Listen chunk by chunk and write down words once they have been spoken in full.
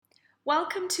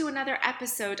Welcome to another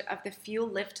episode of the Fuel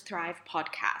Lift Thrive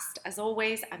podcast. As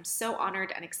always, I'm so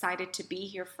honored and excited to be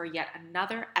here for yet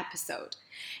another episode.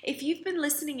 If you've been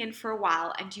listening in for a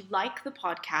while and you like the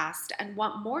podcast and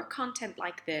want more content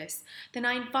like this, then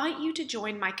I invite you to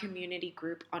join my community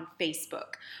group on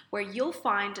Facebook, where you'll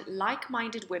find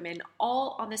like-minded women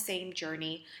all on the same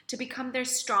journey to become their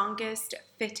strongest,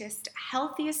 fittest,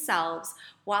 healthiest selves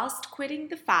whilst quitting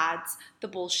the fads, the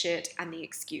bullshit, and the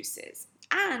excuses.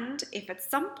 And if at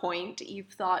some point you've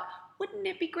thought, wouldn't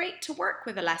it be great to work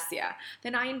with Alessia?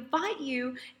 Then I invite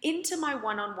you into my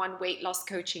one-on-one weight loss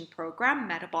coaching program,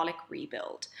 Metabolic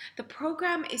Rebuild. The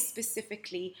program is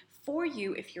specifically for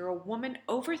you if you're a woman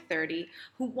over 30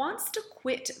 who wants to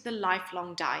quit the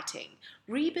lifelong dieting,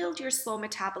 rebuild your slow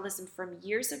metabolism from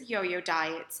years of yo-yo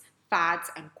diets,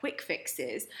 fads, and quick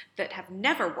fixes that have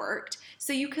never worked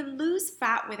so you can lose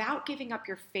fat without giving up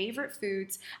your favorite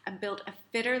foods and build a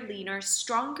fitter, leaner,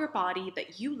 stronger body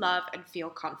that you love and feel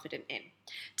confident in.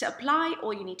 To apply,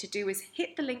 all you need to do is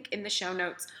hit the link in the show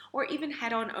notes or even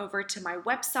head on over to my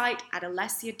website at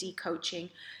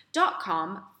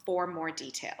alessiadcoaching.com for more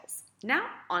details. Now,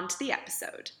 on to the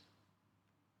episode.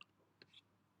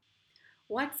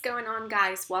 What's going on,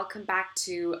 guys? Welcome back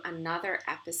to another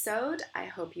episode. I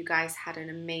hope you guys had an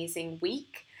amazing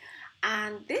week.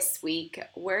 And this week,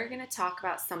 we're going to talk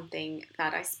about something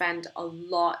that I spend a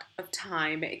lot of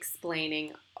time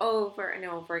explaining over and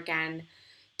over again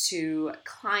to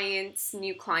clients,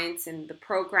 new clients in the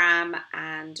program,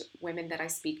 and women that I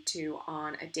speak to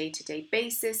on a day-to-day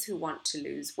basis who want to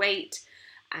lose weight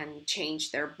and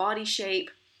change their body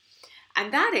shape.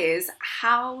 And that is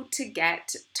how to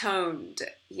get toned.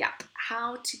 Yep,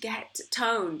 how to get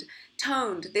toned.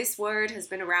 Toned, this word has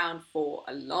been around for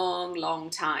a long, long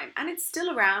time. And it's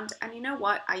still around. And you know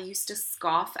what? I used to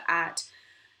scoff at,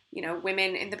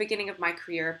 women in the beginning of my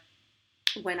career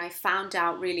when I found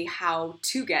out really how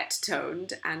to get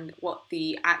toned and what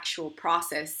the actual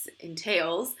process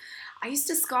entails. I used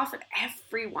to scoff at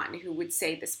everyone who would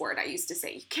say this word. I used to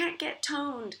say, you can't get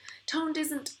toned. Toned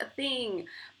isn't a thing.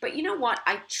 But you know what?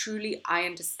 I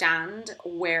understand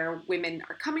where women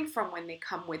are coming from when they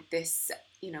come with this,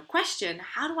 question.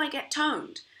 How do I get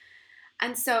toned?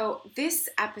 And so this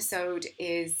episode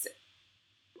is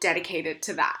dedicated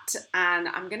to that. And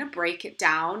I'm going to break it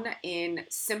down in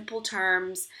simple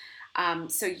terms.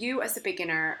 So you as a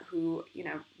beginner who,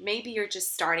 maybe you're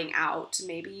just starting out,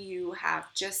 maybe you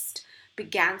have just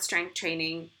began strength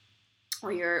training,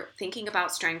 or you're thinking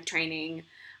about strength training,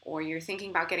 or you're thinking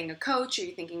about getting a coach, or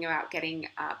you're thinking about getting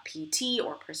a PT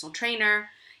or personal trainer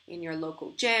in your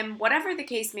local gym, whatever the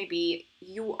case may be,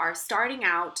 you are starting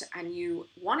out and you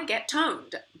want to get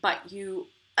toned, but you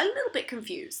a little bit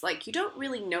confused, like you don't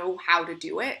really know how to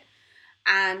do it.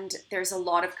 And there's a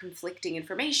lot of conflicting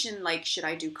information, like should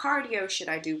I do cardio? Should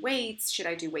I do weights? Should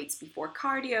I do weights before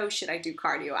cardio? Should I do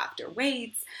cardio after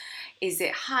weights? Is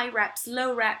it high reps,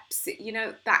 low reps?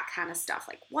 That kind of stuff.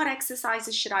 Like what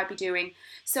exercises should I be doing?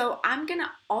 So I'm going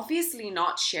to obviously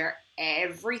not share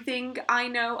everything I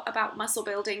know about muscle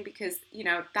building because,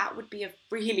 that would be a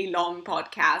really long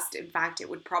podcast. In fact, it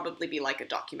would probably be like a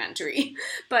documentary.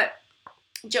 But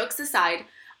jokes aside,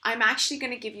 I'm actually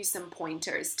going to give you some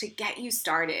pointers to get you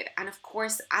started. And of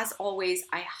course, as always,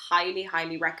 I highly,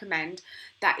 highly recommend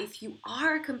that if you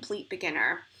are a complete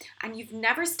beginner and you've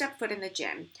never stepped foot in the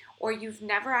gym, or you've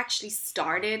never actually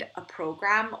started a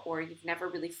program, or you've never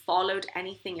really followed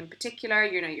anything in particular,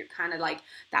 you're kind of like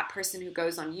that person who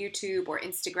goes on YouTube or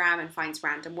Instagram and finds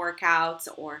random workouts,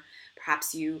 or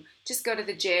perhaps you just go to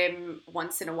the gym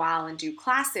once in a while and do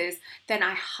classes, then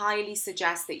I highly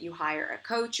suggest that you hire a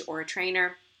coach or a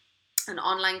trainer, an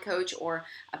online coach or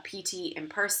a PT in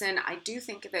person. I do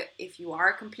think that if you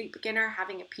are a complete beginner,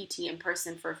 having a PT in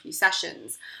person for a few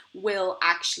sessions will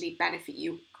actually benefit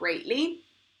you greatly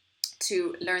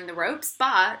to learn the ropes,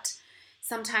 but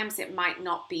sometimes it might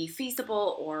not be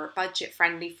feasible or budget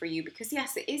friendly for you because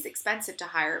yes, it is expensive to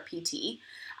hire a PT.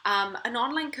 An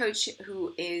online coach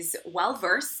who is well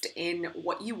versed in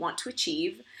what you want to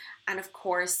achieve, and of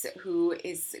course who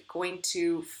is going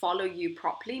to follow you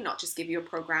properly, not just give you a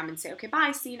program and say, okay,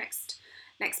 bye, see you next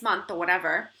month or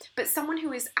whatever, but someone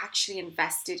who is actually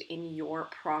invested in your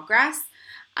progress.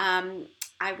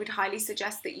 I would highly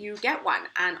suggest that you get one.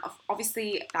 And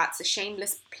obviously that's a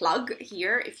shameless plug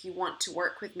here. If you want to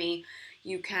work with me,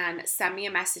 you can send me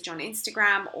a message on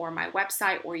Instagram or my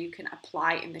website, or you can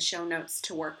apply in the show notes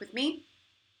to work with me.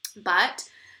 But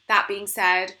that being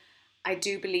said, I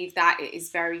do believe that it is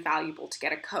very valuable to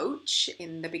get a coach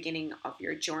in the beginning of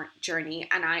your journey.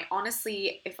 And I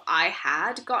honestly, if I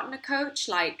had gotten a coach,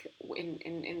 like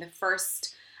in the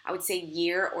first I would say,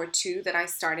 year or two that I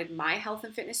started my health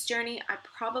and fitness journey, I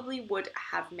probably would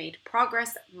have made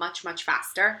progress much, much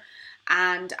faster.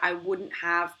 And I wouldn't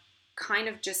have kind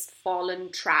of just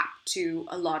fallen trapped to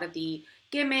a lot of the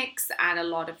gimmicks and a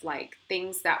lot of like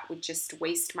things that would just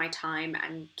waste my time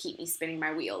and keep me spinning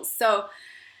my wheels. So,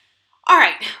 all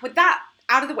right, with that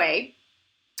out of the way,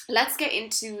 let's get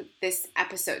into this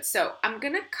episode. So I'm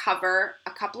going to cover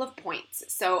a couple of points.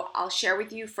 So I'll share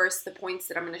with you first the points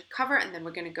that I'm going to cover, and then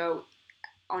we're going to go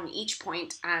on each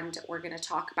point and we're going to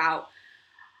talk about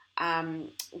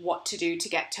what to do to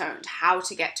get toned, how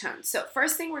to get toned. So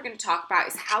first thing we're going to talk about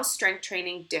is how strength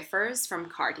training differs from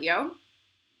cardio,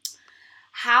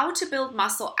 how to build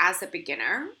muscle as a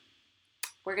beginner.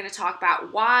 We're going to talk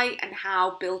about why and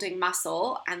how building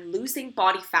muscle and losing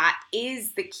body fat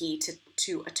is the key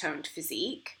to a toned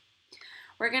physique.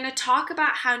 We're going to talk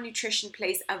about how nutrition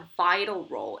plays a vital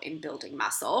role in building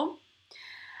muscle.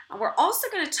 And we're also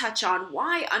going to touch on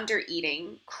why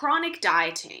undereating, chronic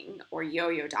dieting or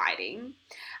yo-yo dieting,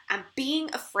 and being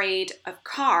afraid of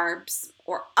carbs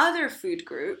or other food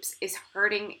groups is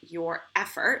hurting your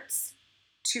efforts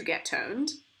to get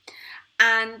toned.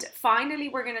 And finally,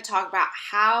 we're going to talk about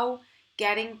how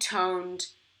getting toned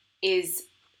is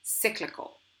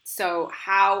cyclical. So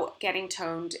how getting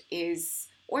toned is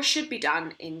or should be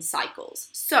done in cycles.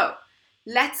 So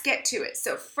let's get to it.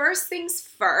 So first things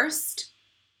first,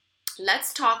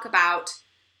 let's talk about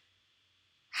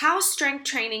how strength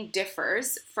training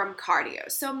differs from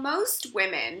cardio. So most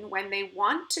women, when they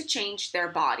want to change their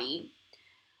body,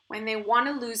 when they want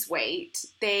to lose weight,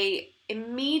 they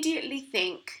immediately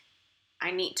think,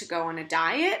 I need to go on a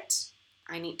diet,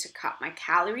 I need to cut my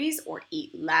calories or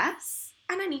eat less,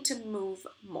 and I need to move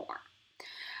more.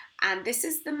 And this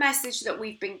is the message that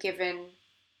we've been given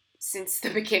since the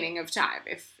beginning of time,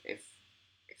 if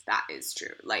that is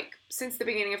true. Like, since the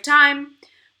beginning of time,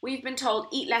 we've been told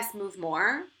eat less, move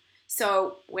more.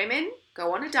 So women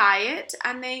go on a diet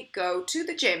and they go to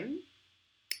the gym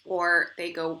or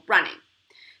they go running.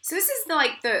 So this is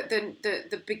like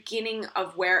the beginning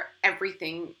of where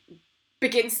everything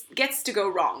gets to go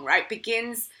wrong, right?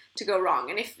 Begins to go wrong.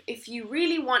 And if you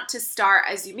really want to start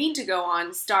as you mean to go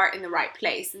on, start in the right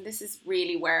place. And this is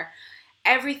really where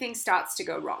everything starts to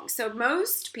go wrong. So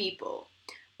most people,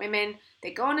 women,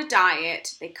 they go on a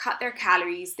diet, they cut their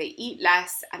calories, they eat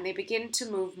less, and they begin to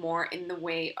move more in the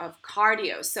way of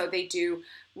cardio. So they do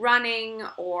running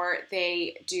or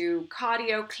they do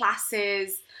cardio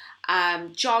classes,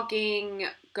 jogging,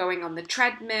 going on the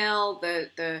treadmill,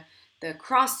 the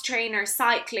cross trainer,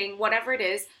 cycling, whatever it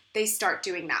is, they start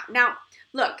doing that. Now,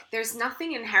 look, there's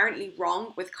nothing inherently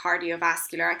wrong with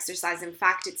cardiovascular exercise. In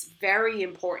fact, it's very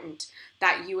important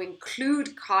that you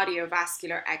include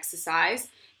cardiovascular exercise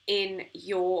in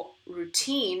your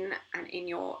routine and in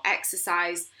your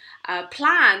exercise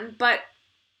plan. But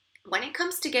when it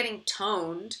comes to getting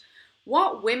toned,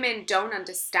 what women don't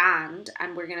understand,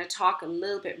 and we're going to talk a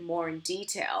little bit more in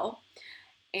detail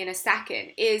in a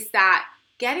second, is that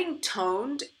getting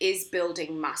toned is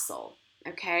building muscle,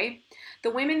 okay? The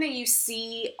women that you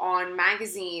see on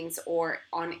magazines or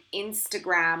on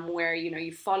Instagram where,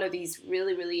 you follow these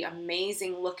really, really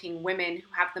amazing looking women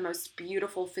who have the most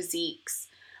beautiful physiques,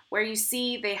 where you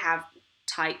see they have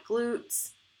tight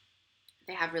glutes,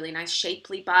 they have really nice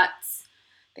shapely butts,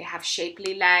 they have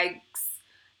shapely legs,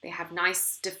 they have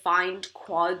nice defined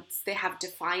quads, they have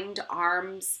defined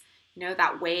arms,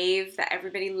 that wave that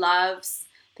everybody loves.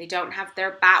 They don't have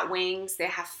their bat wings, they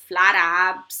have flat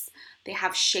abs, they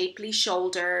have shapely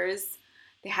shoulders,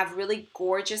 they have really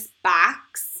gorgeous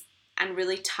backs and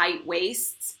really tight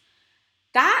waists.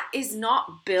 That is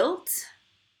not built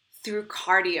through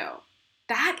cardio.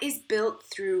 That is built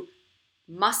through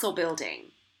muscle building,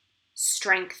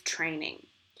 strength training.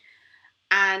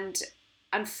 And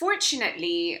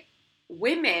unfortunately,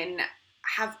 women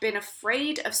have been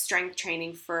afraid of strength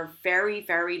training for a very,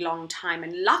 very long time.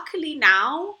 And luckily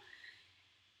now,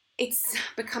 it's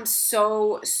become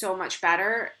so much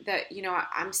better that,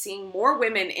 I'm seeing more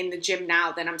women in the gym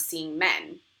now than I'm seeing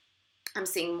men. I'm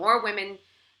seeing more women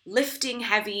lifting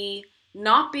heavy,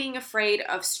 not being afraid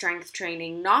of strength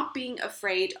training, not being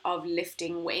afraid of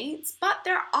lifting weights, but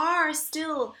there are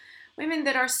still women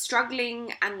that are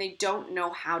struggling and they don't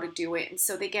know how to do it, and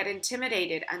so they get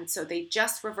intimidated, and so they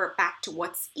just revert back to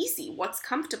what's easy, what's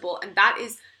comfortable, and that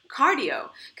is cardio.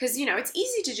 Because it's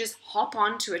easy to just hop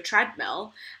onto a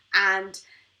treadmill and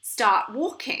start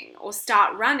walking or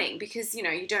start running, because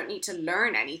you don't need to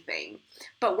learn anything.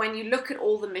 But when you look at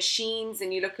all the machines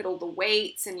and you look at all the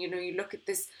weights, and you look at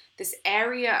this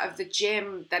area of the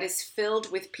gym that is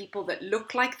filled with people that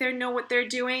look like they know what they're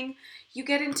doing, you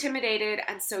get intimidated,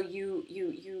 and so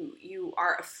you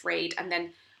are afraid. And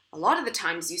then a lot of the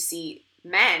times you see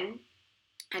men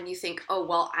and you think, oh,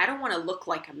 well, I don't want to look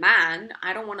like a man.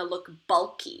 I don't want to look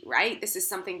bulky, right? This is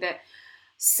something that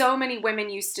so many women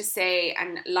used to say,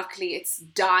 and luckily it's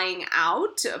dying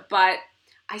out, but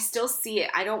I still see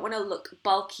it. I don't want to look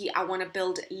bulky. I want to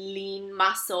build lean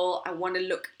muscle. I want to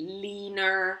look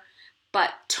leaner,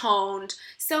 but toned.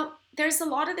 So there's a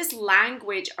lot of this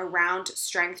language around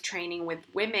strength training with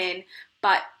women,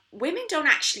 but women don't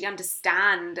actually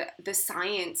understand the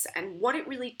science and what it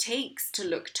really takes to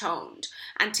look toned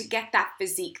and to get that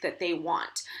physique that they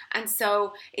want. And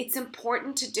so it's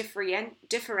important to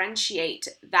differentiate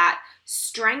that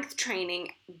strength training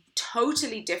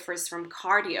totally differs from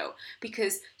cardio,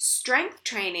 because strength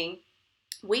training,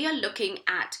 we are looking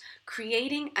at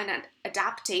creating an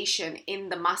adaptation in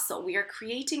the muscle. We are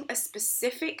creating a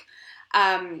specific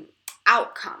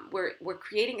outcome. We're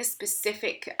creating a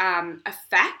specific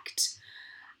effect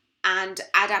and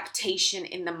adaptation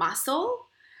in the muscle.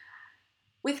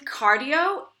 With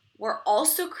cardio, we're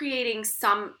also creating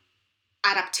some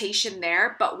adaptation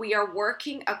there, but we are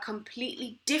working a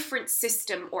completely different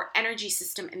system or energy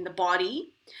system in the body.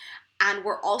 And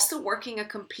we're also working a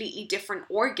completely different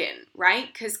organ,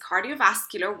 right? Because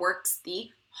cardiovascular works the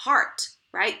heart,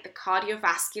 right? The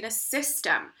cardiovascular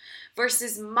system,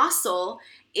 versus muscle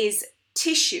is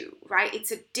tissue, right?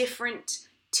 It's a different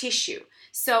tissue.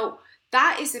 So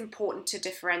that is important to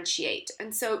differentiate.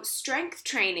 And so strength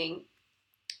training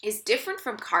is different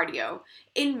from cardio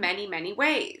in many, many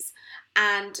ways.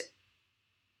 And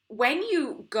when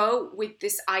you go with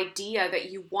this idea that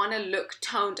you want to look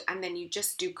toned and then you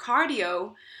just do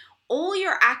cardio, all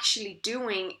you're actually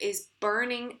doing is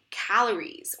burning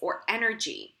calories or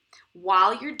energy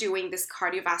while you're doing this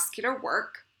cardiovascular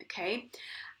work, okay?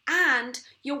 And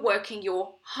you're working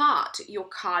your heart, your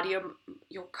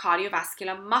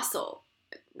cardiovascular muscle,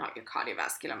 not your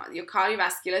cardiovascular muscle, your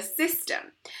cardiovascular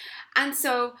system. And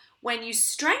so when you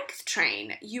strength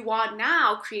train, you are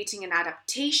now creating an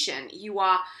adaptation. You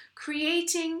are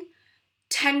creating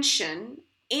tension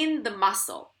in the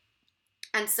muscle.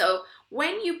 And so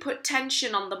when you put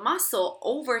tension on the muscle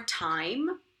over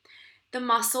time, the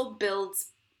muscle builds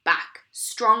back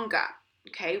stronger,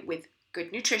 okay, with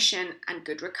good nutrition and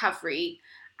good recovery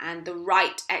and the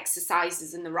right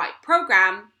exercises and the right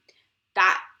program.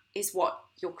 That is what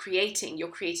you're creating. You're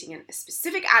creating a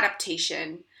specific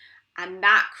adaptation, and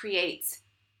that creates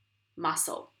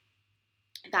muscle.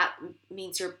 That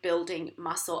means you're building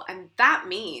muscle, and that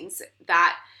means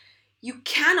that you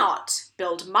cannot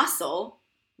build muscle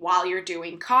while you're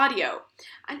doing cardio.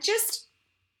 And just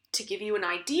to give you an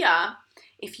idea,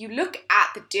 if you look at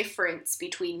the difference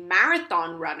between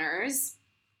marathon runners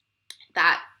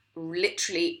that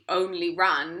literally only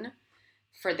run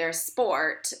for their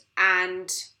sport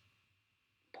and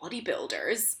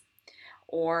bodybuilders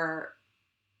or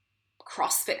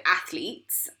CrossFit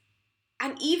athletes,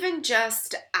 and even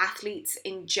just athletes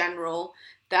in general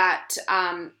that,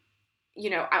 I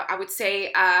would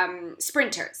say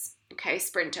sprinters, okay,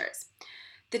 sprinters.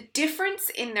 The difference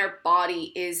in their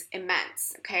body is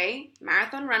immense, okay?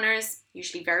 Marathon runners,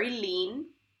 usually very lean,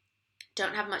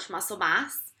 don't have much muscle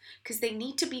mass because they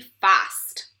need to be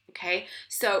fast, okay?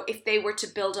 So if they were to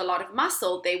build a lot of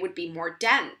muscle, they would be more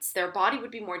dense. Their body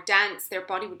would be more dense, their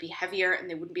body would be heavier, and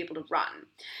they wouldn't be able to run.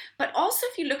 But also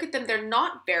if you look at them, they're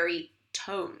not very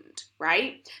toned,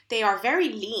 right? They are very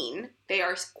lean, they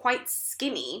are quite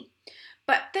skinny,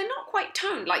 but they're not quite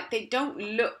toned. Like, they don't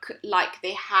look like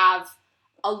they have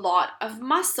a lot of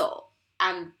muscle,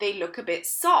 and they look a bit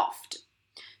soft.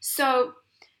 So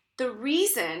the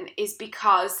reason is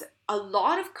because a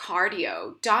lot of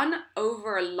cardio done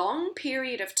over a long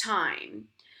period of time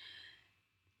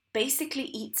basically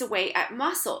eats away at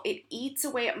muscle. It eats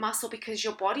away at muscle because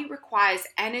your body requires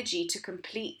energy to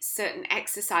complete certain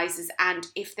exercises, and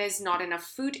if there's not enough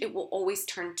food, it will always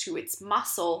turn to its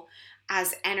muscle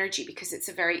as energy because it's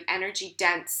a very energy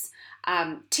dense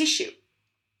tissue.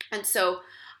 And so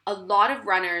a lot of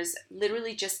runners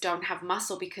literally just don't have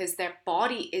muscle because their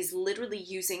body is literally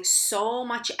using so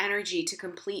much energy to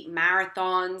complete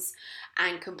marathons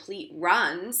and complete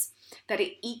runs that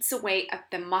it eats away at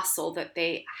the muscle that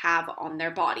they have on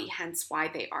their body, hence why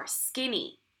they are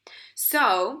skinny.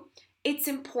 So it's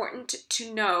important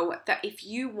to know that if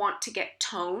you want to get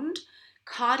toned,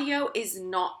 cardio is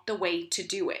not the way to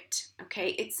do it,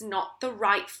 okay? It's not the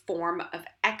right form of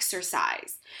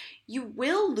exercise. You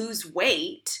will lose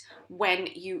weight when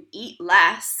you eat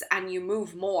less and you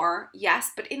move more,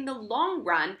 yes, but in the long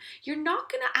run, you're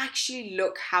not going to actually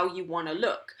look how you want to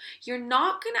look. You're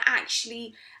not going to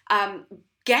actually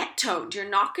get toned. You're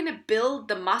not going to build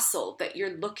the muscle that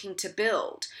you're looking to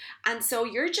build. And so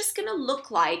you're just going to look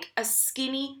like a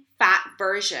skinny, fat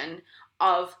version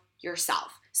of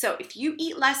yourself. So if you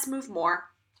eat less, move more,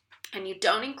 and you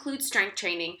don't include strength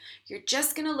training, you're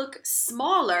just gonna look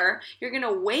smaller, you're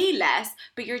gonna weigh less,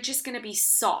 but you're just gonna be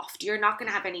soft. You're not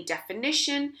gonna have any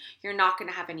definition, you're not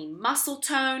gonna have any muscle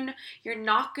tone, you're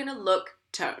not gonna look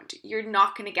toned. You're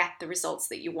not gonna get the results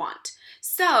that you want.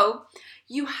 So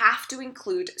you have to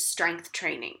include strength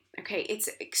training, okay? It's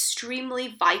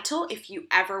extremely vital if you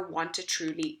ever want to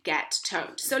truly get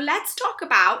toned. So let's talk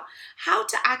about how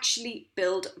to actually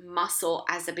build muscle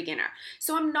as a beginner.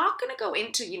 So I'm not gonna go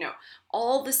into,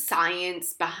 all the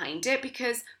science behind it,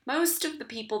 because most of the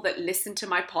people that listen to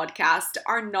my podcast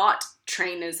are not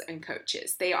trainers and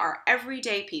coaches. They are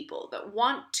everyday people that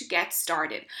want to get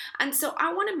started. And so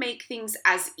I want to make things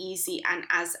as easy and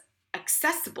as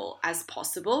accessible as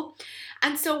possible.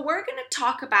 And so we're going to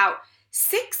talk about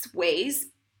 6 ways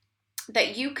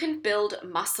that you can build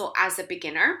muscle as a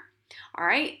beginner. All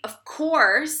right. Of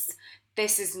course,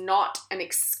 this is not an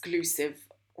exclusive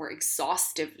or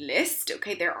exhaustive list.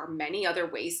 Okay, there are many other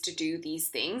ways to do these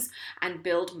things and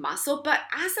build muscle, but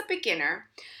as a beginner,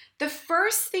 the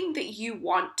first thing that you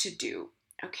want to do,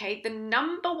 okay, the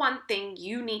number one thing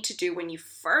you need to do when you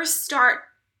first start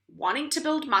wanting to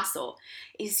build muscle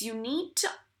is you need to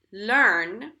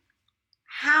learn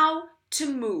how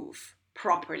to move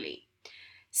properly,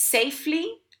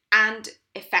 safely, and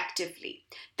effectively.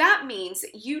 That means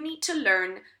you need to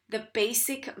learn the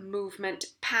basic movement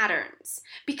patterns,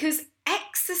 because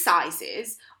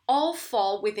exercises all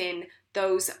fall within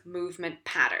those movement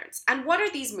patterns. And what are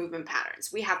these movement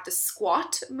patterns? We have the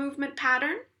squat movement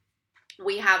pattern,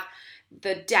 we have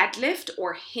the deadlift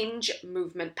or hinge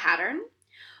movement pattern,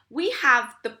 we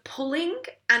have the pulling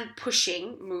and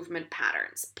pushing movement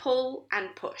patterns, pull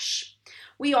and push.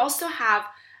 We also have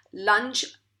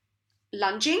lunging,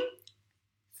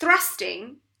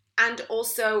 thrusting, and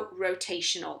also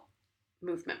rotational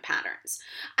movement patterns.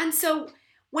 And so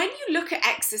when you look at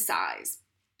exercise,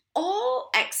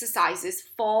 all exercises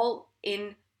fall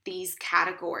in these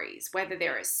categories, whether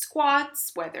they're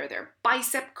squats, whether they're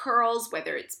bicep curls,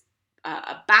 whether it's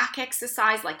a back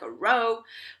exercise like a row,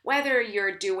 whether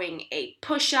you're doing a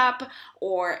push-up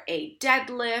or a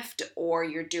deadlift, or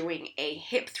you're doing a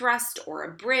hip thrust or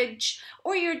a bridge,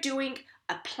 or you're doing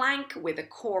a plank with a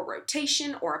core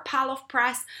rotation or a Pallof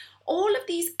press. All of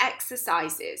these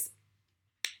exercises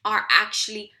are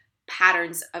actually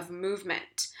patterns of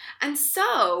movement. And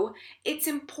so it's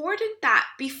important that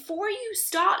before you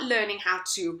start learning how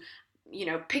to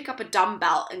pick up a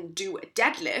dumbbell and do a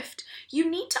deadlift, you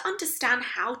need to understand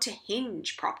how to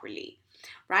hinge properly,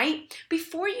 right?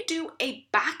 Before you do a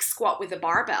back squat with a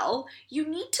barbell, you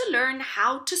need to learn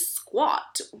how to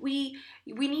squat. We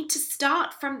need to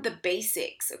start from the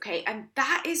basics, okay? And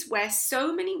that is where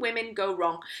so many women go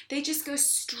wrong. They just go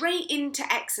straight into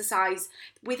exercise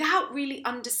without really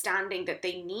understanding that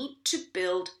they need to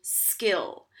build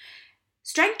skill.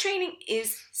 Strength training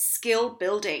is skill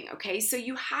building, okay? So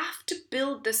you have to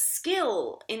build the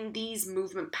skill in these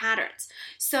movement patterns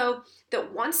so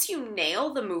that once you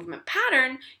nail the movement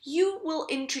pattern, you will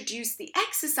introduce the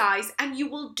exercise and you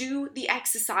will do the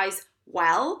exercise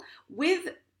well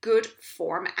with good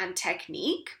form and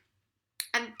technique.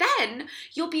 And then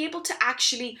you'll be able to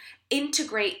actually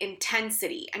integrate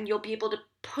intensity and you'll be able to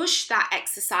push that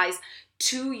exercise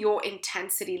to your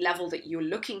intensity level that you're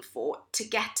looking for to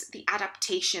get the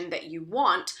adaptation that you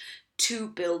want to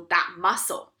build that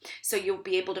muscle. So you'll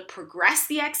be able to progress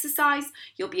the exercise,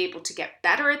 you'll be able to get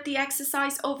better at the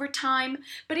exercise over time.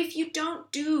 But if you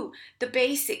don't do the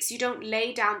basics, you don't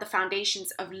lay down the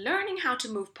foundations of learning how to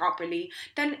move properly,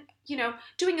 then,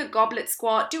 doing a goblet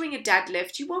squat, doing a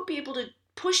deadlift, you won't be able to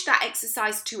push that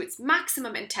exercise to its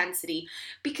maximum intensity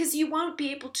because you won't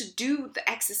be able to do the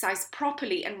exercise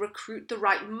properly and recruit the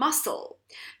right muscle,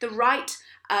 the right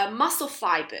muscle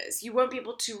fibers. You won't be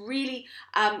able to really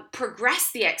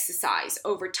progress the exercise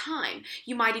over time.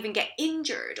 You might even get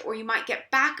injured, or you might get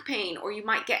back pain, or you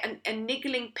might get a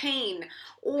niggling pain,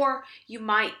 or you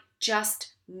might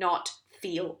just not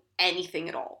feel anything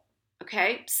at all.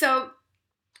 Okay, so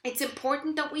it's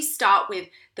important that we start with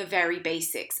the very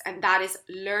basics, and that is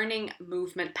learning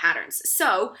movement patterns.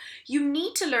 So you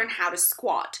need to learn how to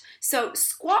squat. So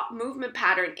squat movement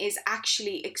pattern is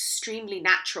actually extremely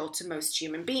natural to most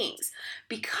human beings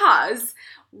because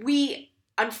we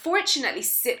unfortunately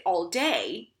sit all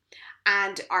day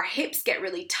and our hips get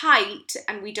really tight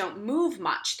and we don't move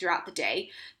much throughout the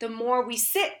day. The more we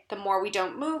sit, the more we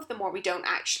don't move, the more we don't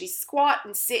actually squat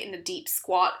and sit in a deep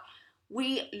squat,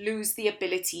 we lose the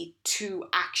ability to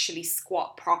actually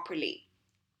squat properly.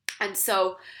 And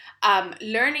so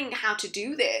learning how to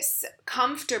do this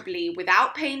comfortably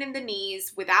without pain in the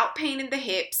knees, without pain in the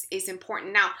hips is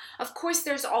important. Now, of course,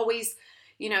 there's always,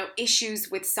 issues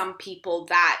with some people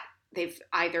that they've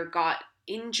either got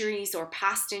injuries or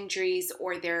past injuries,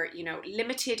 or they're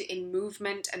limited in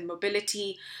movement and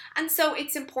mobility, and so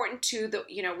it's important too that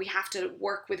we have to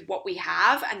work with what we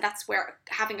have, and that's where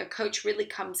having a coach really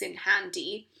comes in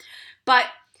handy. But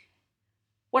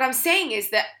what I'm saying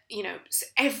is that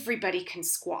everybody can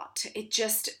squat. It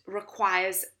just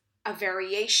requires a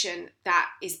variation that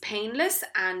is painless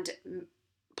and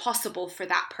possible for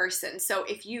that person. So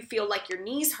if you feel like your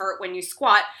knees hurt when you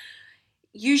squat,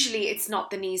 usually it's not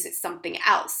the knees, it's something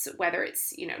else, whether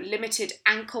it's, limited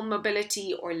ankle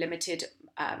mobility or limited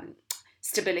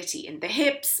stability in the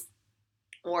hips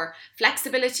or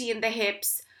flexibility in the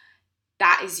hips.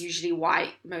 That is usually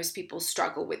why most people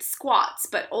struggle with squats,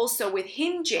 but also with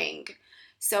hinging.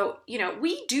 So,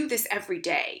 we do this every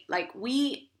day. Like,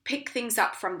 we pick things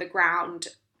up from the ground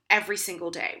every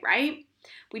single day, right?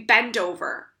 We bend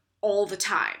over all the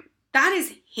time. That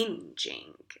is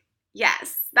hinging.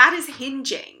 Yes, that is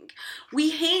hinging.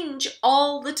 We hinge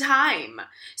all the time.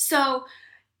 So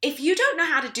if you don't know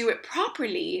how to do it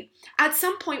properly, at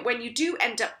some point when you do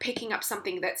end up picking up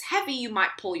something that's heavy, you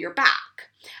might pull your back.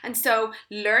 And so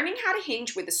learning how to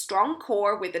hinge with a strong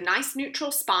core, with a nice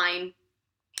neutral spine,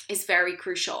 is very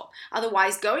crucial.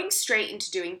 Otherwise, going straight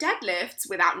into doing deadlifts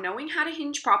without knowing how to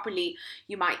hinge properly,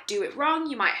 you might do it wrong,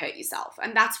 you might hurt yourself.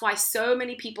 And that's why so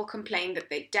many people complain that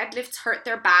their deadlifts hurt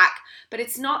their back, but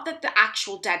it's not that the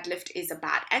actual deadlift is a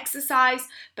bad exercise,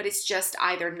 but it's just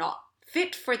either not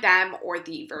fit for them, or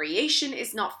the variation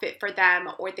is not fit for them,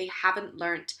 or they haven't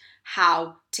learned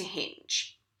how to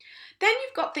hinge. Then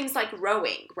you've got things like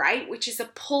rowing, right? Which is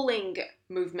a pulling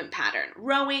movement pattern.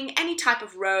 Rowing, any type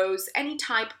of rows, any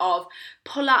type of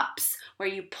pull-ups where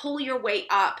you pull your weight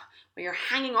up, where you're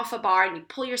hanging off a bar and you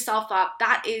pull yourself up,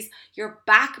 that is your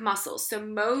back muscles. So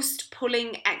most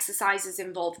pulling exercises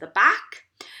involve the back.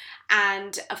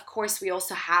 And of course, we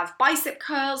also have bicep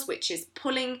curls, which is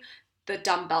pulling the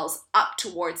dumbbells up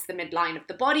towards the midline of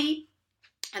the body.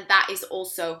 And that is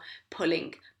also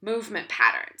pulling movement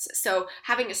patterns. So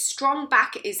having a strong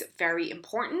back is very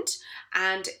important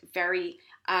and very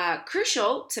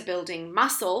crucial to building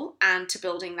muscle and to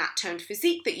building that toned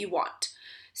physique that you want.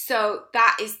 So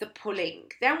that is the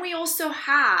pulling. Then we also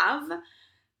have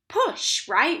push,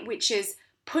 right? Which is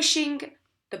pushing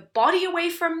the body away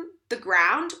from the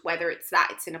ground, whether it's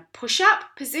in a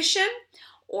push-up position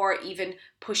or even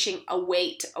pushing a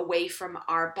weight away from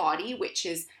our body, which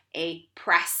is a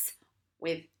press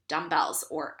with dumbbells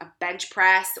or a bench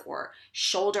press or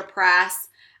shoulder press.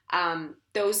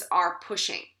 Those are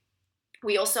pushing.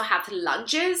 We also have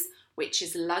lunges, which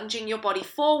is lunging your body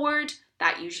forward.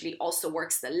 That usually also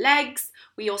works the legs.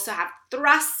 We also have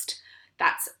thrust,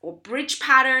 or bridge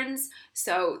patterns.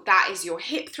 So that is your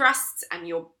hip thrusts and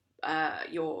your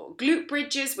glute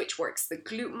bridges, which works the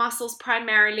glute muscles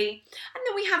primarily. And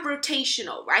then we have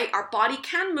rotational, right? Our body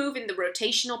can move in the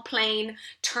rotational plane,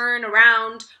 turn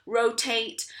around,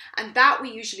 rotate, and that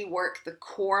we usually work the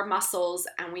core muscles,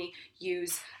 and we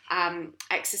use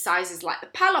exercises like the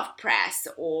Pallof press,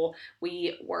 or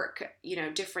we work,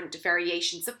 different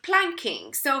variations of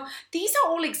planking. So these are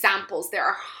all examples. There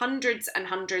are hundreds and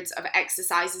hundreds of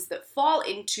exercises that fall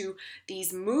into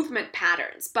these movement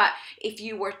patterns. But if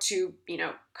you were to,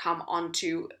 come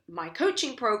onto my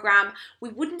coaching program, we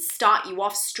wouldn't start you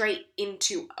off straight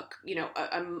into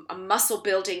a muscle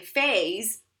building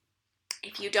phase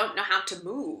if you don't know how to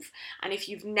move and if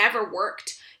you've never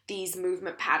worked these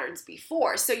movement patterns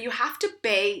before. So you have to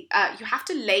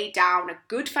lay down a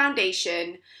good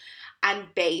foundation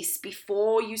and base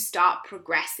before you start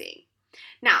progressing.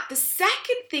 Now, the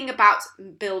second thing about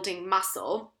building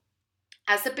muscle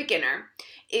as a beginner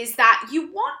is that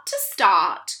you want to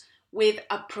start with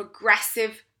a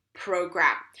progressive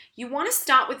program. You want to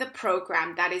start with a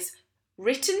program that is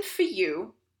written for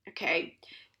you, okay,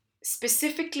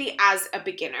 specifically as a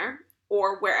beginner,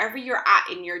 or wherever you're at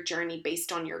in your journey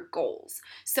based on your goals.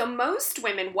 So most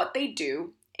women, what they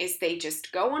do is they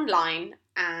just go online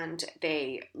and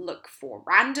they look for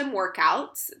random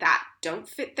workouts that don't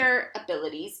fit their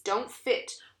abilities, don't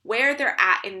fit where they're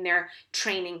at in their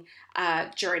training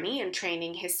journey and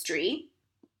training history.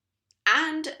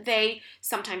 And they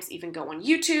sometimes even go on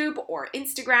YouTube or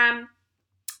Instagram,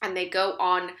 and they go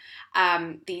on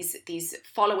these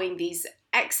following these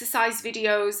exercise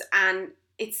videos, and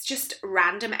it's just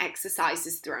random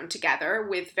exercises thrown together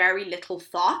with very little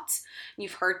thought.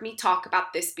 You've heard me talk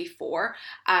about this before.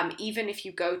 Even if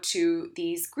you go to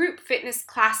these group fitness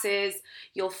classes,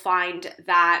 you'll find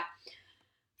that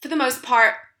for the most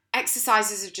part,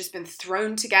 exercises have just been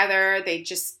thrown together.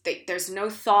 There's no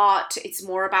thought. It's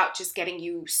more about just getting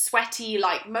you sweaty.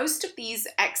 Like most of these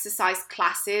exercise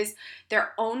classes,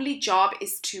 their only job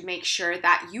is to make sure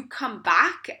that you come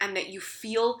back and that you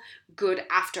feel good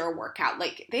after a workout.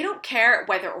 Like they don't care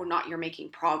whether or not you're making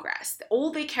progress. All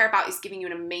they care about is giving you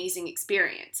an amazing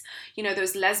experience. You know,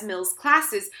 those Les Mills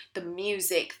classes, the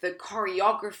music, the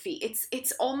choreography,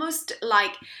 it's almost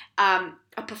like a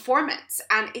performance,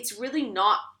 and it's really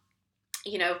not,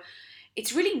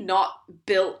 it's really not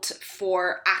built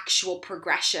for actual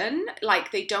progression.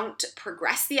 Like they don't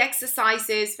progress the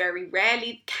exercises. Very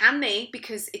rarely can they,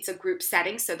 because it's a group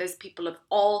setting. So there's people of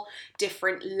all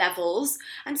different levels.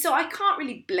 And so I can't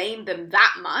really blame them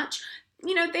that much.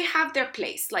 You know, they have their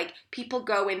place. Like people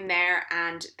go in there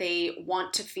and they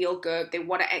want to feel good. They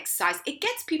want to exercise. It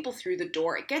gets people through the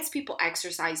door. It gets people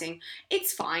exercising.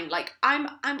 It's fine. Like I'm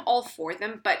all for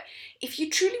them. But if you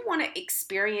truly want to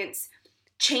experience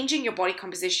changing your body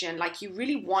composition, like you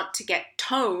really want to get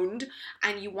toned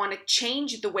and you want to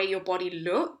change the way your body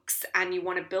looks and you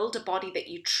want to build a body that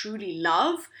you truly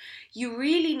love, you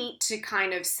really need to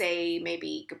kind of say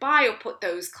maybe goodbye or put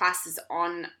those classes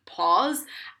on pause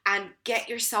and get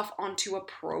yourself onto a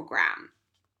program.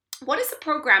 What does a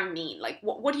program mean? Like,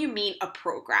 what do you mean a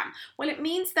program? Well, it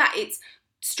means that it's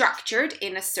structured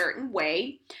in a certain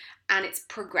way and it's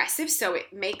progressive, so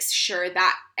it makes sure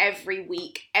that every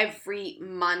week, every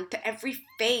month, every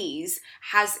phase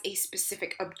has a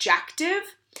specific objective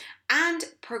and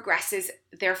progresses.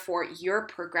 Therefore, you're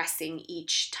progressing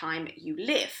each time you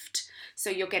lift. So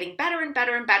you're getting better and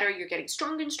better and better. You're getting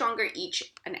stronger and stronger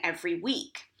each and every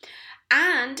week.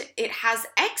 And it has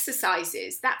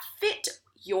exercises that fit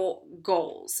your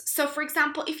goals. So for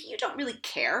example, if you don't really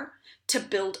care to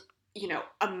build,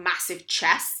 a massive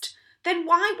chest, then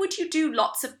why would you do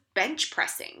lots of bench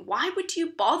pressing? Why would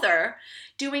you bother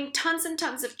doing tons and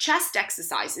tons of chest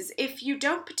exercises if you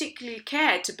don't particularly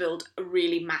care to build a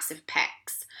really massive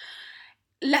pecs?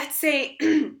 Let's say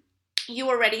you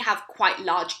already have quite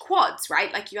large quads,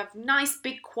 right? Like you have nice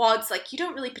big quads, like you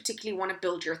don't really particularly want to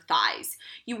build your thighs.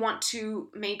 You want to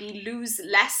maybe lose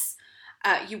less.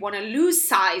 You want to lose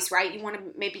size, right? You want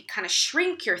to maybe kind of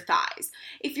shrink your thighs.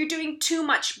 If you're doing too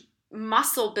much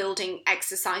muscle building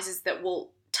exercises that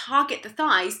will target the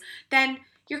thighs, then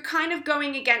you're kind of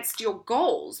going against your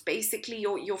goals. Basically,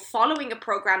 you're following a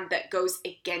program that goes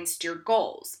against your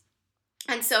goals.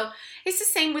 And so it's the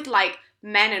same with like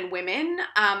men and women.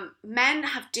 Men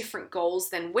have different goals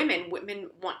than women. Women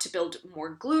want to build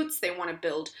more glutes. They want to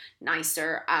build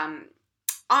nicer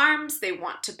arms. They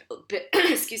want to build,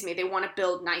 they want to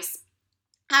build nice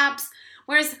abs.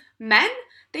 Whereas men,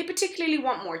 they particularly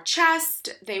want more chest,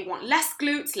 they want less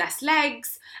glutes, less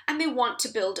legs, and they want to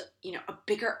build, a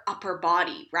bigger upper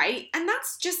body, right? And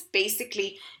that's just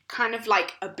basically kind of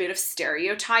like a bit of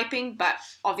stereotyping, but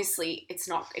obviously it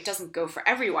doesn't go for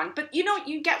everyone, but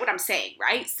you get what I'm saying,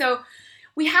 right? So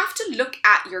we have to look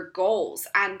at your goals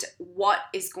and what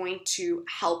is going to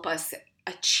help us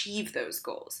achieve those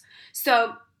goals.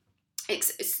 So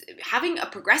it's having a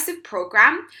progressive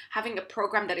program, having a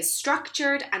program that is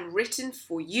structured and written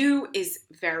for you is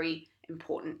very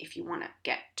important if you want to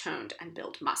get toned and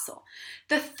build muscle.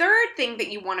 The third thing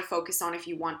that you want to focus on if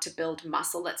you want to build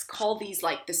muscle, let's call these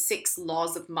like the 6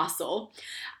 laws of muscle,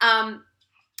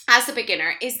 as a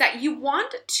beginner, is that you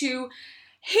want to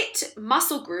hit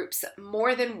muscle groups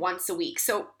more than once a week.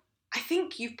 So I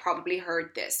think you've probably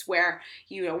heard this where,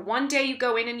 one day you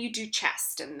go in and you do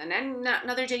chest, and then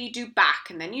another day you do back,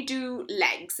 and then you do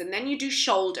legs, and then you do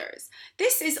shoulders.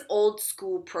 This is old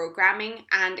school programming,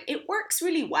 and it works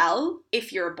really well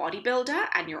if you're a bodybuilder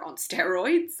and you're on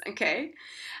steroids, okay?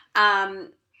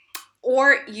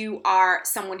 Or you are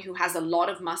someone who has a lot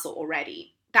of muscle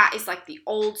already. That is like the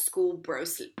old school bro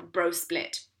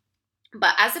split.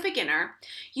 But as a beginner,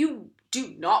 you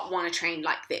do not want to train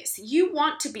like this. You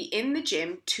want to be in the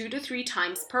gym 2 to 3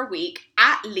 times per week,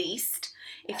 at least,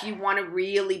 if you want to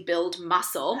really build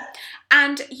muscle.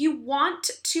 And you want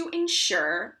to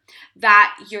ensure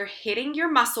that you're hitting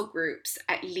your muscle groups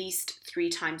at least 3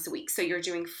 times a week. So you're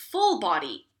doing full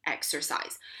body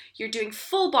exercise. You're doing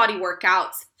full body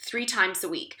workouts 3 times a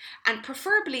week. And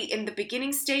preferably in the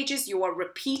beginning stages, you are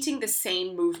repeating the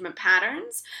same movement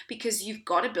patterns because you've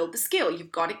got to build the skill.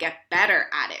 You've got to get better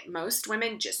at it. Most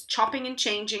women just chopping and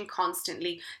changing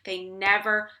constantly. They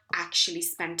never actually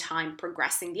spend time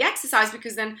progressing the exercise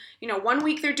because then, 1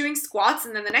 week they're doing squats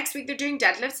and then the next week they're doing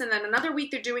deadlifts and then another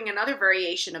week they're doing another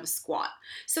variation of a squat.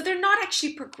 So they're not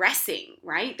actually progressing,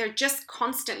 right? They're just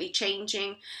constantly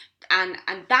changing. And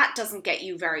that doesn't get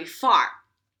you very far.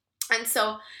 And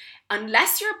so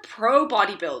unless you're a pro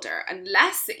bodybuilder,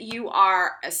 unless you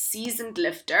are a seasoned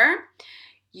lifter,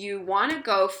 you want to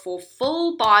go for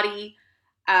full body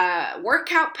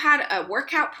workout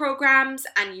programs,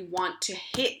 and you want to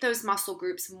hit those muscle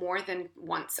groups more than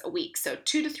once a week. So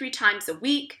 2 to 3 times a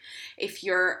week. If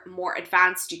you're more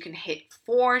advanced, you can hit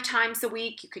 4 times a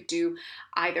week. You could do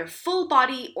either full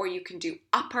body or you can do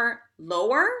upper,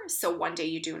 lower. So one day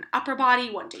you do an upper body,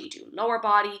 one day you do lower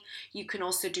body. You can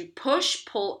also do push,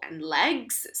 pull, and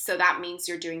legs. So that means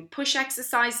you're doing push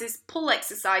exercises, pull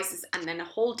exercises, and then a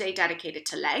whole day dedicated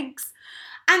to legs.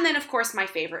 And then, of course, my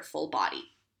favorite, full body.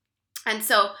 And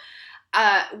so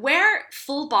where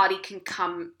full body can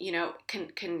come,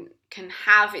 can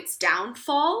have its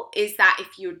downfall is that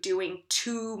if you're doing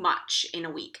too much in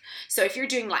a week. So if you're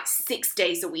doing like 6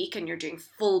 days a week and you're doing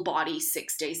full body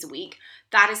 6 days a week,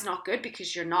 that is not good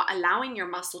because you're not allowing your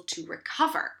muscle to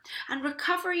recover. And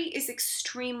recovery is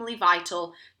extremely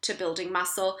vital to building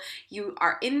muscle. You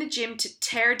are in the gym to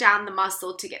tear down the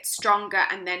muscle to get stronger.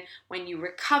 And then when you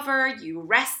recover, you're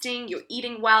resting, you're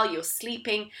eating well, you're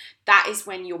sleeping, that is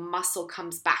when your muscle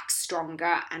comes back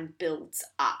stronger and builds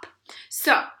up.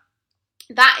 So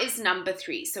that is number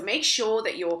 3. So make sure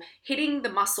that you're hitting the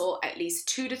muscle at least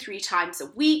 2 to 3 times a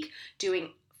week,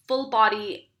 doing full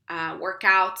body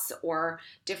workouts or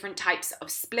different types of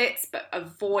splits, but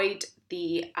avoid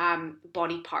the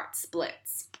body part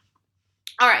splits.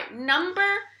 All right,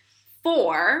 number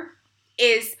 4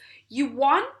 is you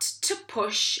want to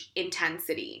push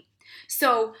intensity.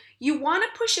 So you want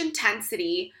to push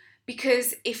intensity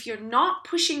because if you're not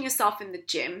pushing yourself in the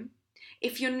gym,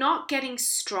 if you're not getting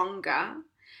stronger,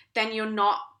 then you're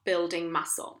not building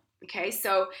muscle. Okay,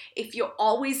 so if you're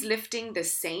always lifting the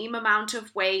same amount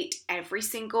of weight every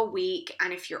single week,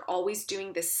 and if you're always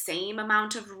doing the same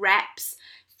amount of reps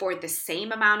for the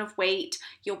same amount of weight,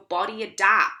 your body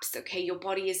adapts, okay? Your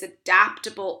body is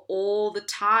adaptable all the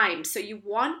time. So you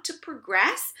want to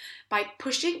progress by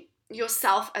pushing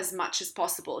yourself as much as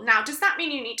possible. Now, does that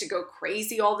mean you need to go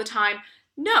crazy all the time?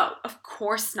 No, of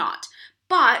course not.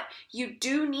 But you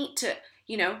do need to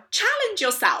challenge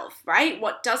yourself, right?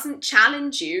 What doesn't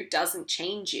challenge you doesn't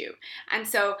change you. And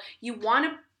so you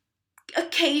want to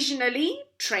occasionally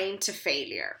train to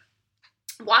failure.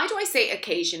 Why do I say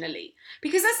occasionally?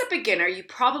 Because as a beginner, you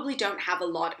probably don't have a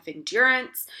lot of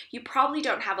endurance. You probably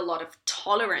don't have a lot of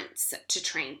tolerance to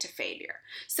train to failure.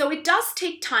 So it does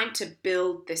take time to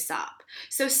build this up.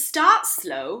 So start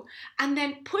slow and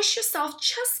then push yourself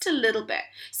just a little bit.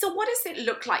 So what does it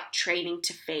look like training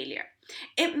to failure?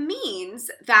 It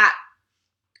means that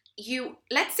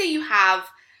let's say you have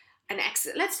an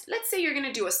let's say you're going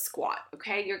to do a squat,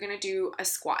 okay? You're going to do a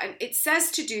squat and it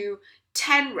says to do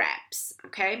 10 reps,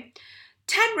 okay?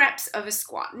 10 reps of a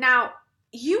squat. Now,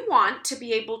 you want to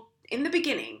be able, in the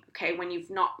beginning, okay, when you've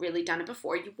not really done it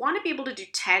before, you want to be able to do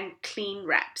 10 clean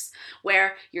reps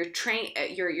where your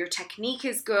technique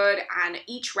is good and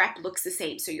each rep looks the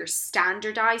same. So you're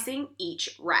standardizing each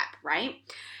rep, right?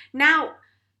 Now,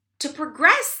 to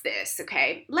progress this,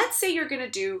 okay, let's say you're going to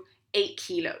do 8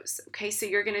 kilos, okay? So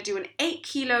you're going to do an 8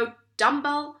 kilo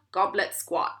dumbbell goblet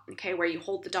squat, okay, where you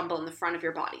hold the dumbbell in the front of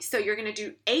your body. So you're going to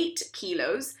do 8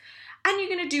 kilos and you're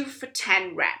going to do for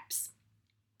 10 reps.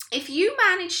 If you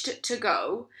manage to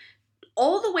go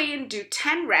all the way and do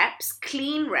 10 reps,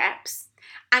 clean reps,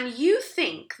 and you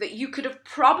think that you could have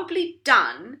probably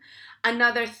done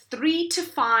another 3 to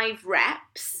 5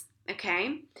 reps,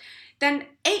 okay, then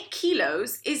 8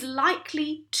 kilos is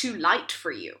likely too light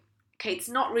for you. Okay, it's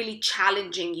not really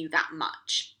challenging you that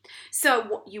much.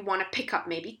 So you want to pick up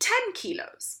maybe 10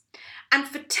 kilos. And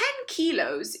for 10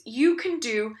 kilos, you can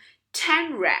do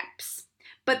 10 reps.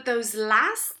 But those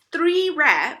last 3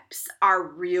 reps are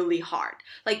really hard.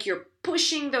 Like you're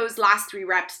pushing those last 3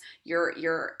 reps,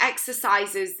 your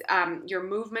exercises, your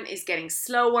movement is getting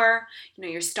slower.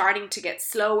 You're starting to get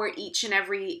slower each and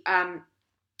every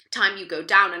time you go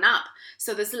down and up.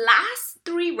 So those last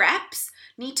 3 reps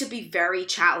need to be very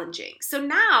challenging. So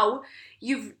now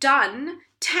you've done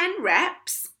 10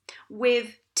 reps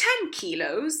with 10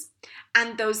 kilos,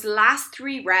 and those last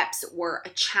 3 reps were a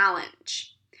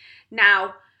challenge.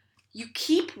 Now, you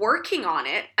keep working on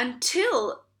it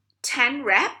until 10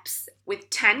 reps with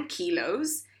 10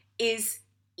 kilos is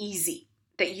easy,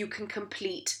 that you can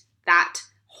complete that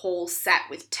whole set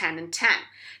with 10 and 10.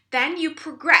 Then you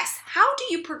progress. How do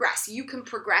you progress? You can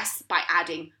progress by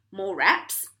adding more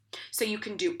reps. So you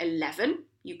can do 11,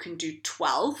 you can do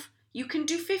 12, you can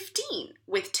do 15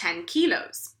 with 10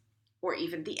 kilos, or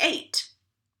even the 8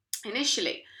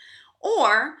 initially.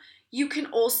 Or you can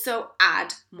also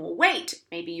add more weight.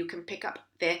 Maybe you can pick up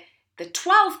the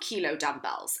 12 kilo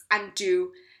dumbbells and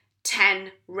do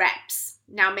 10 reps.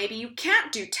 Now, maybe you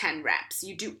can't do 10 reps,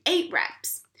 you do 8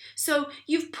 reps. So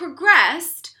you've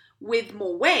progressed with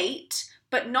more weight,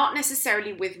 but not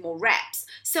necessarily with more reps.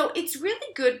 So it's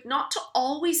really good not to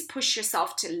always push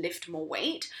yourself to lift more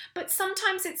weight, but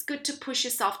sometimes it's good to push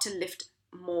yourself to lift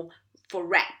more for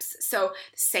reps. So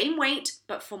same weight,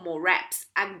 but for more reps.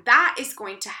 And that is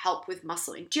going to help with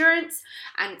muscle endurance,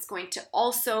 and it's going to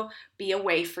also be a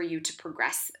way for you to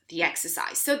progress the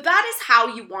exercise. So that is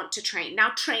how you want to train.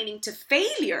 Now, training to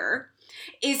failure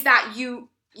is that you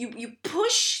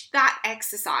push that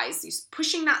exercise, you're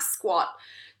pushing that squat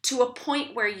to a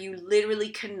point where you literally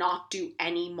cannot do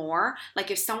any more.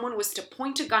 Like if someone was to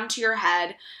point a gun to your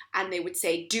head and they would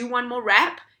say, do 1 more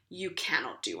rep, you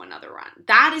cannot do another run.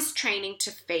 That is training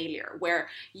to failure, where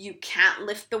you can't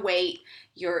lift the weight,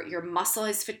 your muscle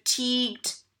is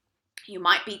fatigued, you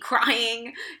might be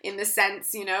crying in the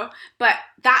sense, but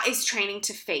that is training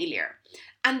to failure.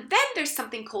 And then there's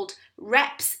something called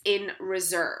reps in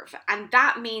reserve. And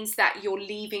that means that you're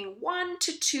leaving 1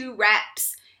 to 2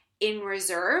 reps in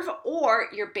reserve, or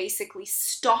you're basically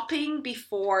stopping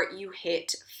before you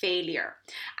hit failure.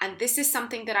 And this is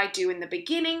something that I do in the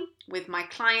beginning with my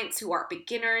clients who are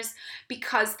beginners,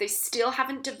 because they still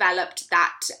haven't developed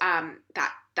that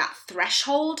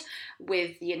threshold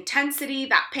with the intensity,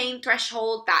 that pain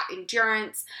threshold, that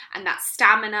endurance, and that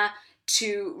stamina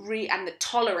and the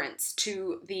tolerance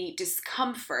to the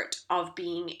discomfort of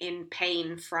being in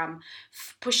pain from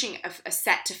pushing a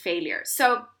set to failure.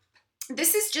 So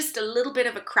this is just a little bit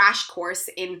of a crash course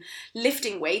in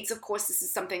lifting weights. Of course, this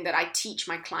is something that I teach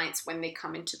my clients when they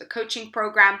come into the coaching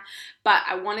program, but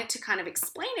I wanted to kind of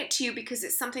explain it to you because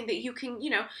it's something that you can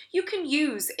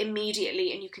use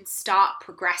immediately, and you can start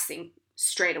progressing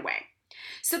straight away.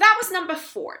 So that was number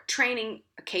 4, training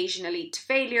occasionally to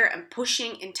failure and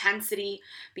pushing intensity,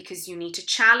 because you need to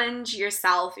challenge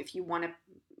yourself if you want to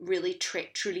really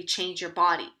truly change your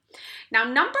body. Now,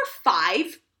 number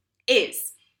 5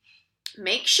 is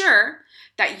make sure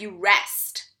that you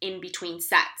rest in between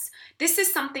sets. This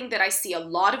is something that I see a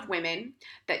lot of women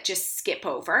that just skip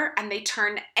over, and they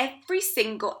turn every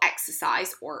single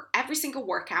exercise or every single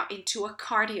workout into a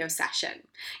cardio session,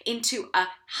 into a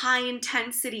high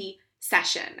intensity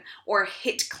session or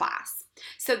HIIT class.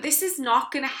 So this is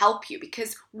not going to help you,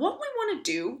 because what we want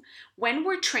to do when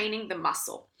we're training the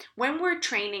muscle, when we're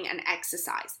training an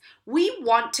exercise, we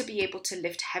want to be able to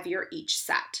lift heavier each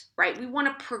set, right? We want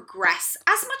to progress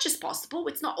as much as possible.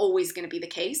 It's not always going to be the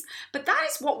case, but that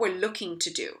is what we're looking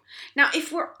to do. Now,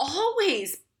 if we're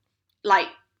always like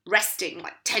resting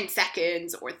like 10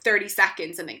 seconds or 30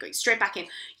 seconds and then going straight back in,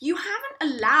 you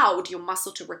haven't allowed your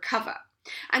muscle to recover.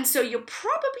 And so you're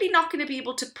probably not going to be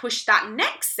able to push that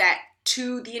next set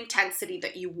to the intensity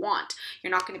that you want.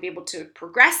 You're not going to be able to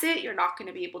progress it. You're not going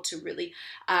to be able to really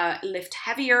lift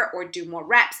heavier or do more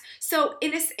reps. So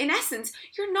in essence,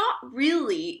 you're not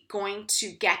really going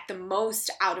to get the most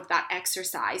out of that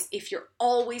exercise if you're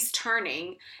always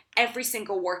turning every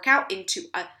single workout into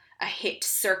a HIIT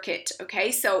circuit,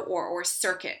 okay? So, or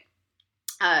circuit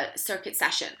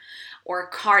session or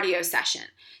a cardio session.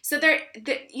 So the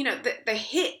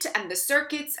HIIT and the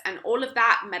circuits and all of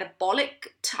that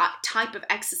metabolic type of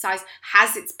exercise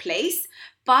has its place,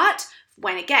 but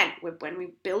when we're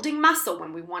building muscle,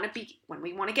 when we want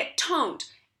to get toned,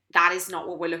 that is not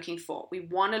what we're looking for. We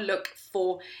want to look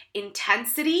for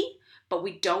intensity, but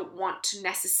we don't want to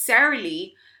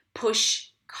necessarily push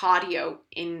cardio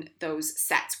in those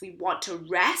sets. We want to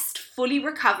rest, fully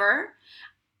recover.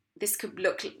 This could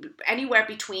look anywhere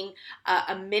between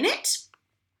a minute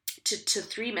to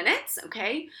 3 minutes,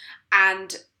 okay?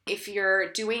 And if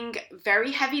you're doing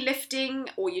very heavy lifting,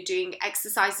 or you're doing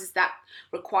exercises that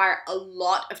require a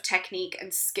lot of technique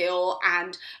and skill,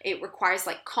 and it requires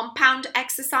like compound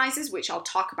exercises, which I'll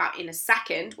talk about in a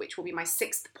second, which will be my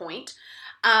 6th point,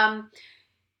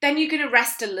 Then you're going to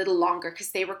rest a little longer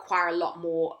because they require a lot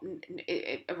more.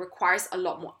 It requires a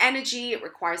lot more energy. It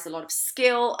requires a lot of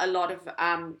skill, a lot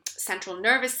of central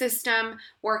nervous system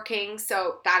working.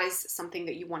 So that is something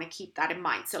that you want to keep that in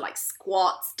mind. So like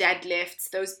squats,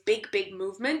 deadlifts, those big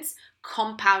movements,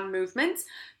 compound movements,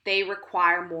 they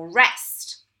require more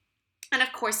rest. And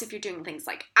of course, if you're doing things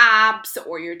like abs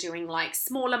or you're doing like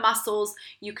smaller muscles,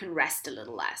 you can rest a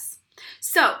little less.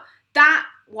 So that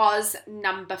was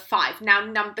number 5. Now,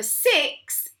 number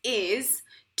 6 is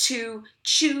to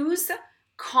choose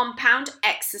compound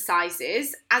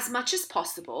exercises as much as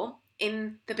possible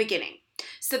in the beginning.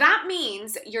 So that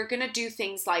means you're going to do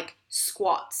things like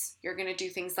squats, you're going to do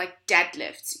things like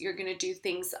deadlifts, you're going to do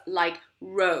things like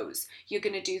rows, you're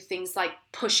going to do things like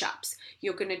push-ups,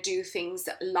 you're going to do things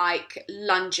like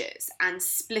lunges and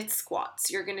split squats,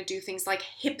 you're going to do things like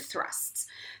hip thrusts.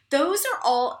 Those are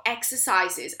all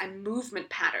exercises and movement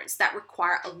patterns that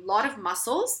require a lot of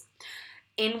muscles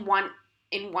in one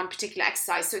particular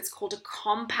exercise. So it's called a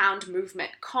compound movement.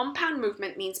 Compound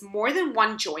movement means more than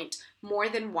one joint, more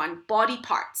than one body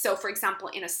part. So for example,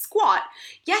 in a squat,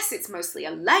 yes, it's mostly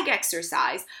a leg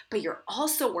exercise, but you're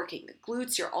also working the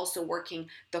glutes, you're also working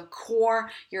the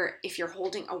core. If you're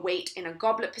holding a weight in a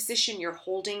goblet position, you're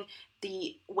holding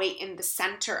the weight in the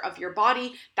center of your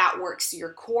body. That works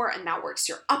your core and that works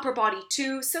your upper body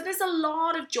too. So there's a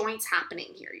lot of joints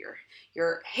happening here.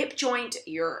 Your hip joint,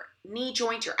 your knee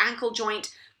joint, your ankle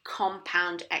joint,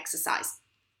 compound exercise.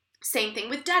 Same thing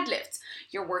with deadlifts.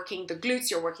 You're working the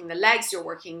glutes, you're working the legs, you're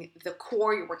working the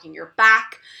core, you're working your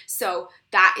back. So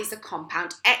that is a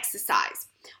compound exercise.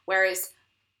 Whereas,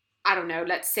 I don't know,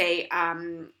 let's say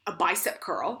a bicep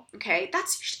curl, okay?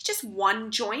 That's usually just one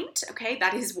joint, okay?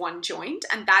 That is one joint,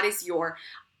 and that is your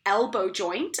elbow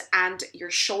joint and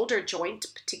your shoulder joint,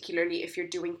 particularly if you're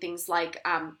doing things like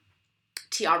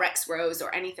TRX rows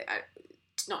or anything,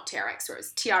 not TRX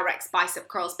rows, TRX bicep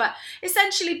curls, but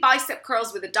essentially bicep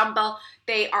curls with a dumbbell,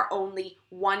 they are only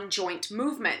one joint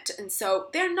movement. And so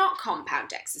they're not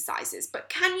compound exercises, but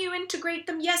can you integrate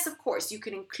them? Yes, of course, you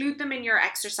can include them in your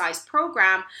exercise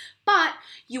program, but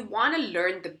you want to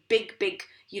learn the big,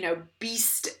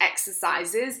 beast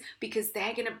exercises because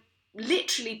they're going to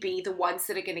literally be the ones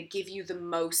that are going to give you the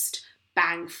most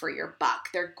bang for your buck.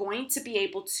 They're going to be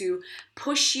able to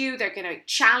push you, they're going to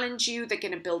challenge you, they're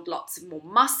going to build lots more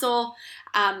muscle.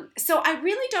 So I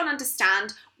really don't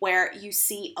understand where you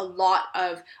see a lot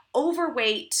of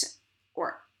overweight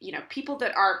or, people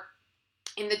that are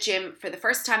in the gym for the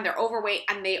first time, they're overweight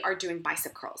and they are doing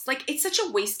bicep curls. Like, it's such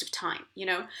a waste of time,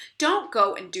 Don't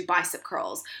go and do bicep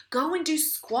curls. Go and do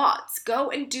squats. Go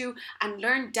and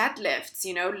learn deadlifts,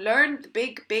 Learn the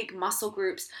big muscle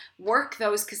groups. Work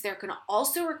those because they're going to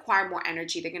also require more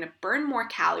energy. They're going to burn more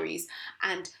calories,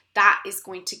 and that is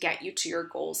going to get you to your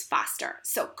goals faster.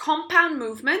 So compound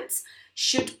movements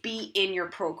should be in your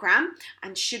program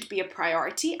and should be a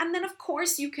priority. And then, of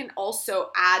course, you can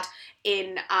also add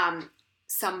in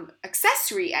some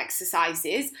accessory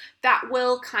exercises that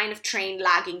will kind of train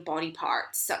lagging body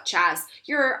parts, such as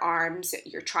your arms,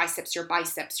 your triceps, your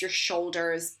biceps, your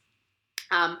shoulders,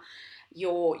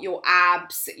 your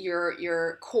abs,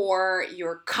 your core,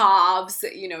 your calves,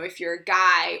 if you're a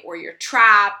guy, or your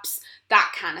traps,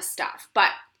 that kind of stuff.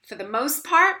 But for the most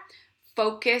part,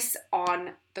 focus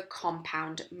on the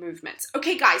compound movements.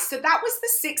 Okay, guys, so that was the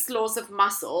 6 laws of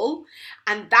muscle,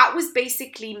 and that was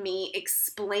basically me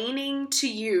explaining to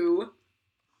you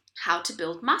how to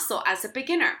build muscle as a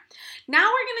beginner. Now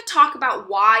we're going to talk about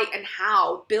why and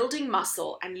how building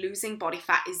muscle and losing body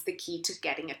fat is the key to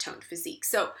getting a toned physique.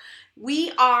 So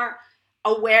we are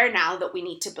aware now that we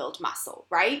need to build muscle,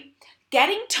 right?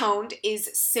 Getting toned is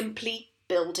simply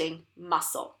building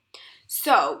muscle.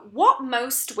 So what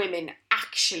most women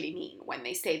actually mean when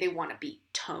they say they want to be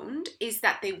toned is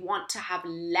that they want to have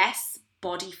less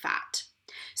body fat.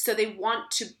 So they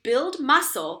want to build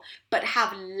muscle but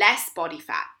have less body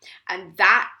fat. And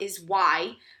that is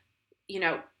why,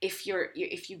 if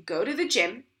you go to the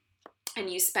gym and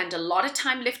you spend a lot of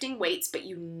time lifting weights, but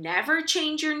you never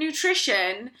change your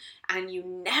nutrition and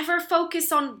you never focus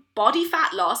on body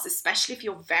fat loss, especially if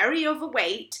you're very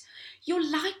overweight,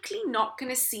 you're likely not going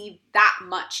to see that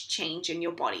much change in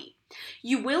your body.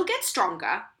 You will get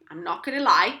stronger. I'm not going to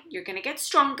lie. You're going to get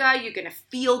stronger. You're going to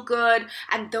feel good.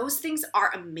 And those things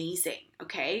are amazing,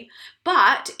 okay?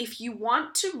 But if you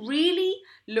want to really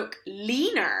look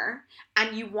leaner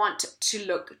and you want to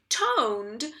look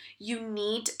toned, you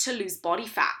need to lose body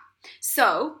fat.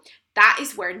 So that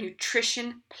is where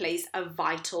nutrition plays a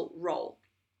vital role.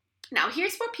 Now,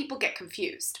 here's where people get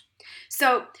confused.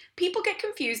 So people get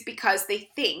confused because they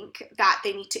think that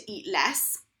they need to eat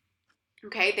less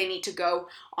Okay, they need to go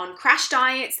on crash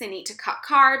diets, they need to cut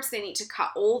carbs, they need to cut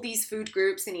all these food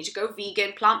groups, they need to go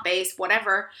vegan, plant-based,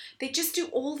 whatever. They just do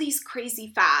all these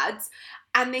crazy fads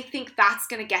and they think that's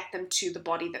going to get them to the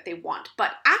body that they want.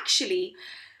 But actually,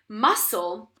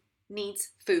 muscle needs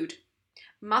food.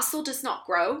 Muscle does not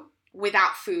grow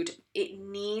without food. It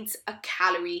needs a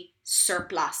calorie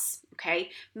surplus,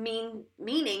 okay?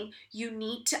 Meaning you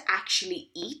need to actually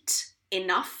eat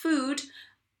enough food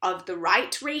of the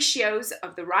right ratios,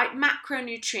 of the right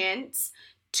macronutrients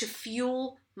to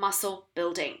fuel muscle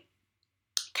building.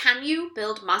 Can you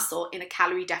build muscle in a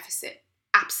calorie deficit?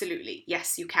 Absolutely.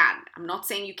 Yes, you can. I'm not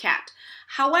saying you can't.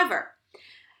 However,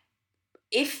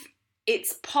 if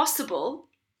it's possible,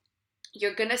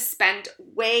 you're going to spend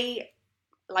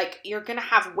you're going to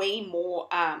have way more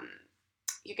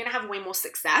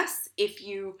success if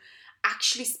you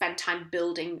actually spend time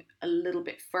building a little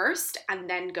bit first and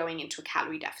then going into a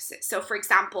calorie deficit. So for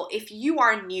example, if you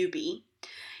are a newbie,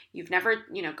 you've never,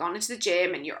 gone into the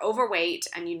gym and you're overweight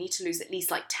and you need to lose at least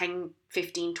like 10,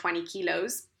 15, 20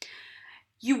 kilos,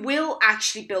 you will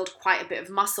actually build quite a bit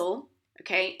of muscle,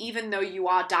 okay? Even though you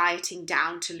are dieting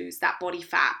down to lose that body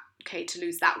fat, okay, to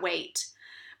lose that weight.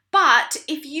 But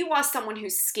if you are someone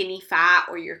who's skinny fat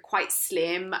or you're quite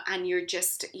slim and you're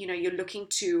just, you're looking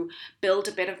to build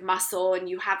a bit of muscle and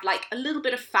you have like a little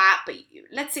bit of fat, but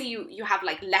let's say you have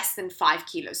like less than 5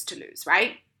 kilos to lose,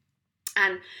 right?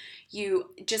 And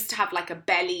you just have like a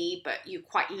belly, but you're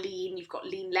quite lean, you've got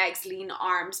lean legs, lean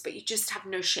arms, but you just have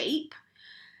no shape,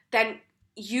 then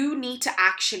you need to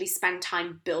actually spend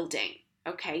time building.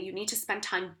 Okay, you need to spend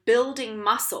time building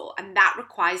muscle, and that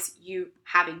requires you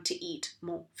having to eat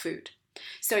more food.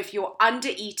 So if you're under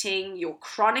eating, you're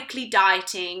chronically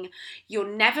dieting,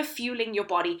 you're never fueling your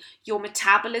body, your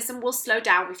metabolism will slow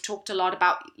down. We've talked a lot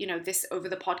about, this over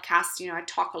the podcast. I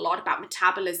talk a lot about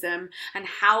metabolism and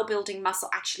how building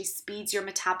muscle actually speeds your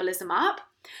metabolism up.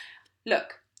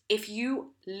 Look, if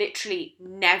you literally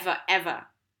never, ever,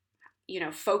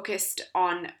 focused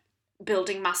on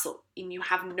building muscle and you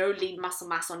have no lean muscle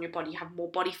mass on your body, you have more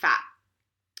body fat,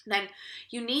 then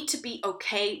you need to be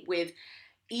okay with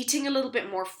eating a little bit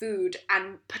more food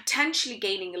and potentially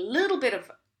gaining a little bit of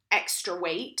extra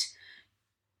weight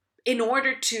in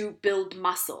order to build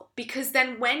muscle. Because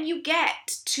then when you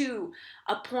get to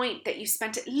a point that you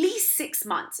spent at least 6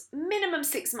 months, minimum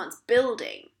 6 months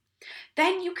building,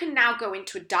 then you can now go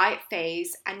into a diet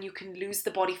phase and you can lose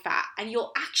the body fat and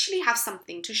you'll actually have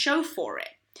something to show for it.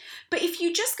 But if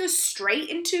you just go straight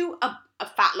into a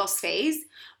fat loss phase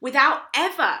without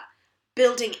ever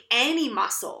building any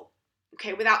muscle,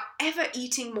 okay, without ever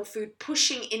eating more food,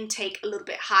 pushing intake a little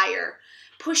bit higher,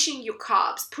 pushing your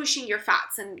carbs, pushing your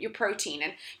fats and your protein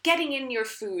and getting in your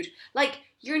food, like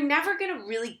you're never going to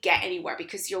really get anywhere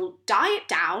because you'll diet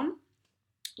down,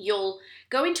 you'll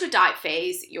go into a diet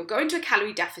phase, you'll go into a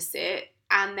calorie deficit,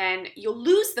 and then you'll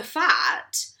lose the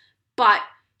fat. But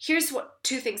here's what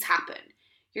 2 things happen.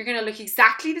 You're going to look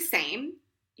exactly the same.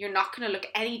 You're not going to look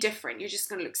any different. You're just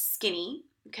going to look skinny,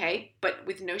 okay? But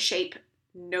with no shape,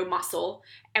 no muscle.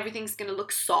 Everything's going to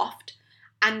look soft.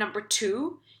 And number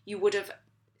 2, you would have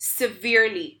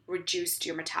severely reduced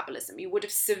your metabolism. You would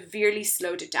have severely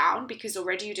slowed it down because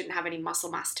already you didn't have any muscle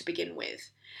mass to begin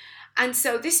with. And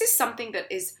so this is something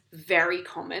that is very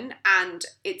common, and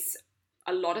it's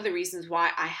a lot of the reasons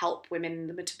why I help women in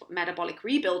the metabolic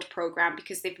rebuild program,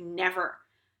 because they've never,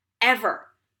 ever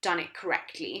done it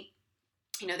correctly.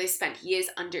 They spent years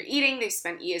under eating, they've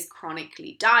spent years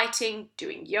chronically dieting,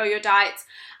 doing yo-yo diets,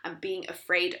 and being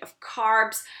afraid of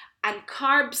carbs. And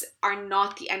carbs are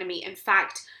not the enemy. In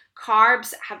fact,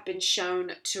 carbs have been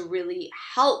shown to really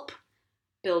help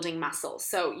building muscle.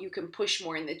 So you can push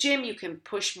more in the gym, you can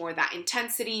push more that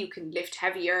intensity, you can lift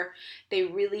heavier. They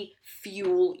really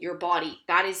fuel your body.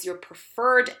 That is your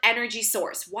preferred energy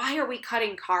source. Why are we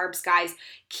cutting carbs, guys?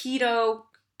 Keto,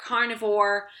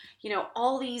 carnivore,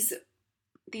 all these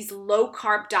low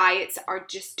carb diets are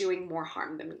just doing more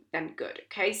harm than good.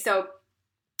 Okay, so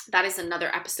that is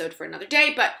another episode for another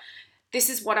day, but this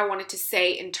is what I wanted to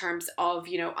say in terms of,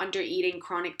 under eating,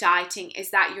 chronic dieting,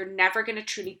 is that you're never going to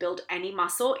truly build any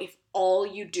muscle if all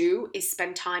you do is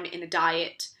spend time in a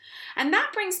diet. And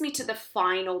that brings me to the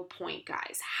final point,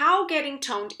 guys. How getting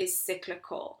toned is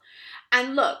cyclical.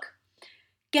 And look,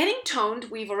 getting toned,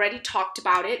 we've already talked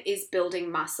about it, is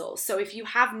building muscle. So if you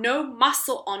have no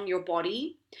muscle on your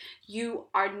body, you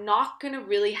are not going to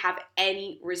really have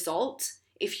any result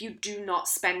if you do not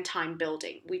spend time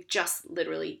building. We've just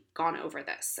literally gone over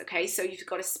this, okay? So you've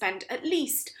got to spend at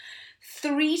least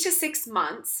 3 to 6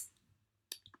 months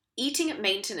eating at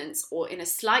maintenance or in a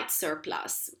slight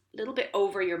surplus, a little bit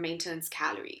over your maintenance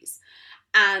calories.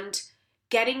 And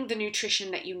getting the nutrition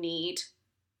that you need,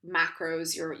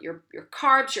 macros, your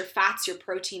carbs, your fats, your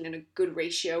protein in a good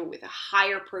ratio with a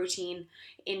higher protein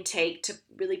intake to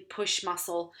really push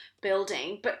muscle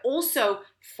building, but also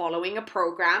following a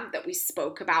program that we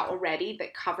spoke about already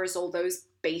that covers all those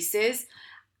bases.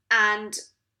 And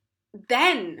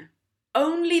then,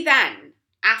 only then,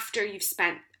 after you've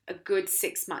spent a good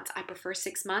 6 months, I prefer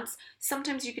 6 months.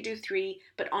 Sometimes you could do 3,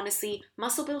 but honestly,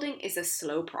 muscle building is a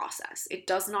slow process. It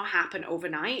does not happen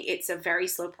overnight. It's a very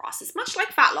slow process, much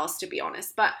like fat loss, to be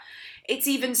honest, but it's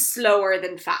even slower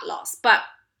than fat loss. But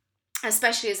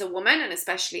especially as a woman and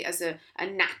especially as a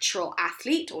natural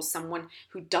athlete or someone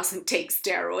who doesn't take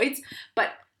steroids.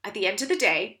 But at the end of the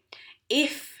day,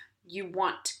 if you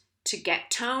want to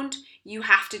get toned, you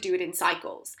have to do it in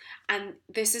cycles. And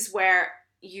this is where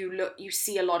you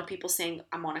see a lot of people saying,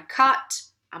 I'm on a cut,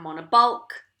 I'm on a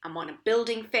bulk, I'm on a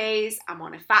building phase, I'm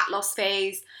on a fat loss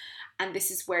phase. And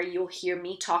this is where you'll hear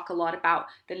me talk a lot about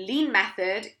the lean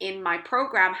method in my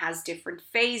program has different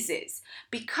phases,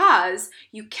 because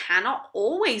you cannot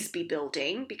always be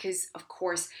building, because of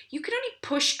course you can only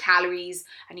push calories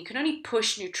and you can only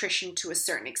push nutrition to a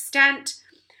certain extent.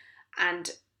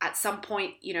 And at some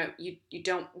point, you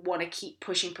don't want to keep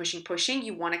pushing.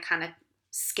 You want to kind of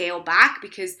scale back,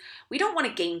 because we don't want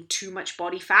to gain too much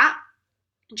body fat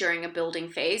during a building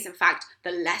phase. In fact,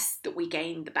 the less that we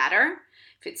gain, the better.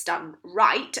 If it's done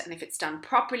right and if it's done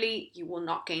properly, you will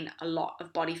not gain a lot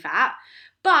of body fat.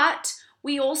 But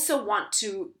we also want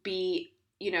to be,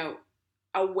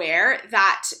 aware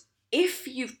that if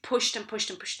you've pushed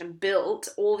and built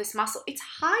all this muscle, it's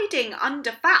hiding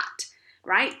under fat,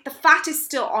 right? The fat is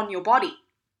still on your body.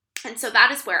 And so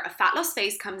that is where a fat loss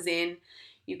phase comes in.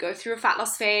 You go through a fat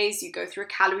loss phase, you go through a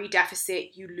calorie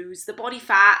deficit, you lose the body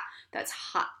fat that's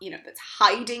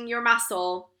hiding your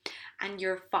muscle, and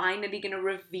you're finally going to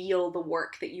reveal the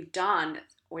work that you've done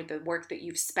or the work that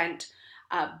you've spent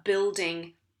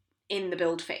building in the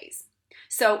build phase.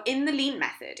 So in the lean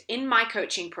method, in my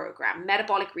coaching program,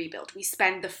 Metabolic Rebuild, we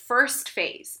spend the first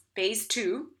phase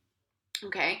 2,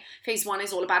 okay? Phase 1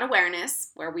 is all about awareness,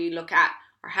 where we look at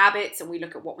our habits and we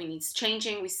look at what we need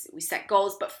changing, we set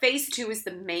goals. But phase 2 is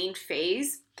the main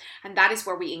phase, and that is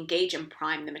where we engage and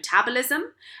prime the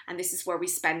metabolism, and this is where we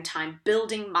spend time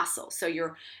building muscle. So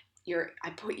I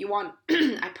put you on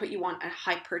a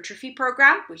hypertrophy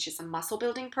program, which is a muscle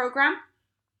building program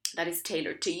that is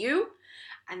tailored to you.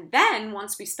 And then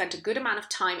once we've spent a good amount of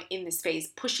time in this phase,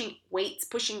 pushing weights,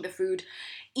 pushing the food,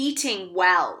 eating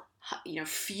well,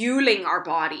 fueling our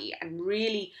body and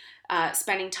really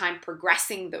spending time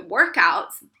progressing the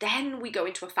workouts, then we go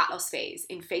into a fat loss phase.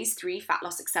 In phase 3, fat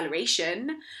loss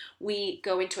acceleration, we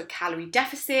go into a calorie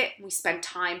deficit. We spend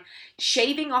time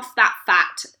shaving off that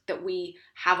fat that we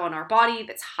have on our body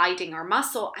that's hiding our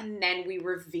muscle, and then we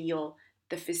reveal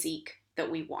the physique that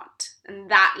we want.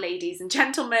 And that, ladies and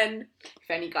gentlemen, if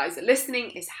any guys are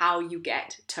listening, is how you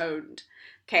get toned.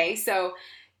 Okay, so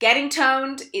getting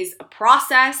toned is a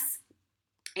process.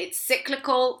 It's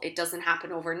cyclical. It doesn't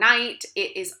happen overnight.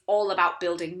 It is all about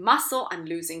building muscle and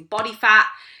losing body fat,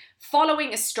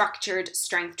 following a structured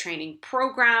strength training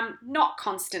program, not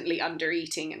constantly under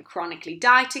eating and chronically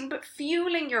dieting, but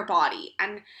fueling your body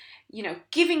and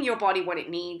giving your body what it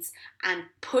needs, and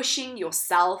pushing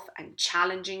yourself and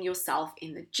challenging yourself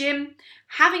in the gym,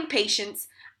 having patience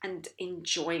and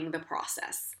enjoying the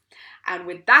process. And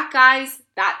with that, guys,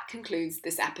 that concludes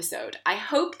this episode. I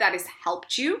hope that has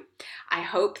helped you. I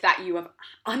hope that you have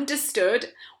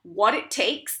understood what it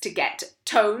takes to get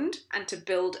toned and to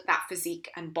build that physique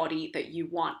and body that you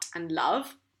want and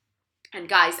love. And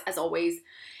guys, as always,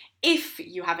 if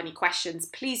you have any questions,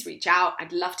 please reach out.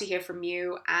 I'd love to hear from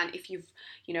you. And if you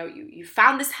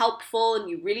found this helpful and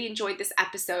you really enjoyed this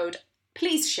episode,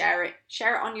 please share it.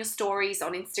 Share it on your stories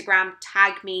on Instagram.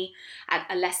 Tag me at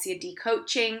Alessia D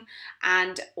Coaching,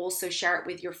 and also share it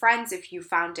with your friends if you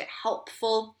found it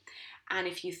helpful. And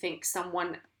if you think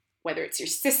someone, whether it's your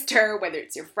sister, whether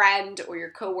it's your friend or your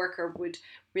coworker, would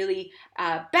really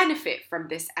benefit from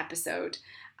this episode.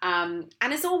 And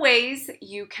as always,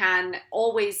 you can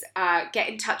always get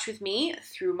in touch with me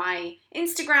through my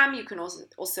Instagram. You can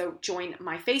also join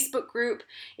my Facebook group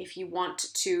if you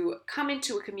want to come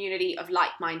into a community of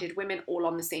like-minded women all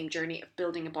on the same journey of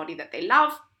building a body that they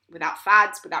love, without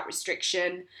fads, without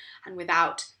restriction, and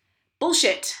without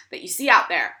bullshit that you see out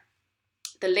there.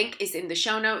 The link is in the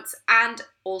show notes. And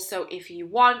also, if you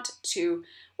want to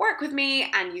work with me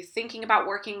and you're thinking about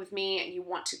working with me and you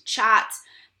want to chat,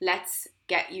 let's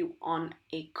get you on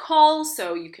a call,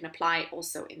 so you can apply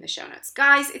also in the show notes.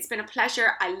 Guys, it's been a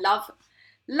pleasure. I love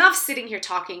love sitting here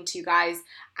talking to you guys,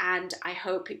 and I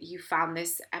hope you found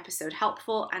this episode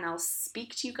helpful, and I'll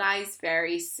speak to you guys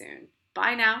very soon.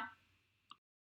 Bye now.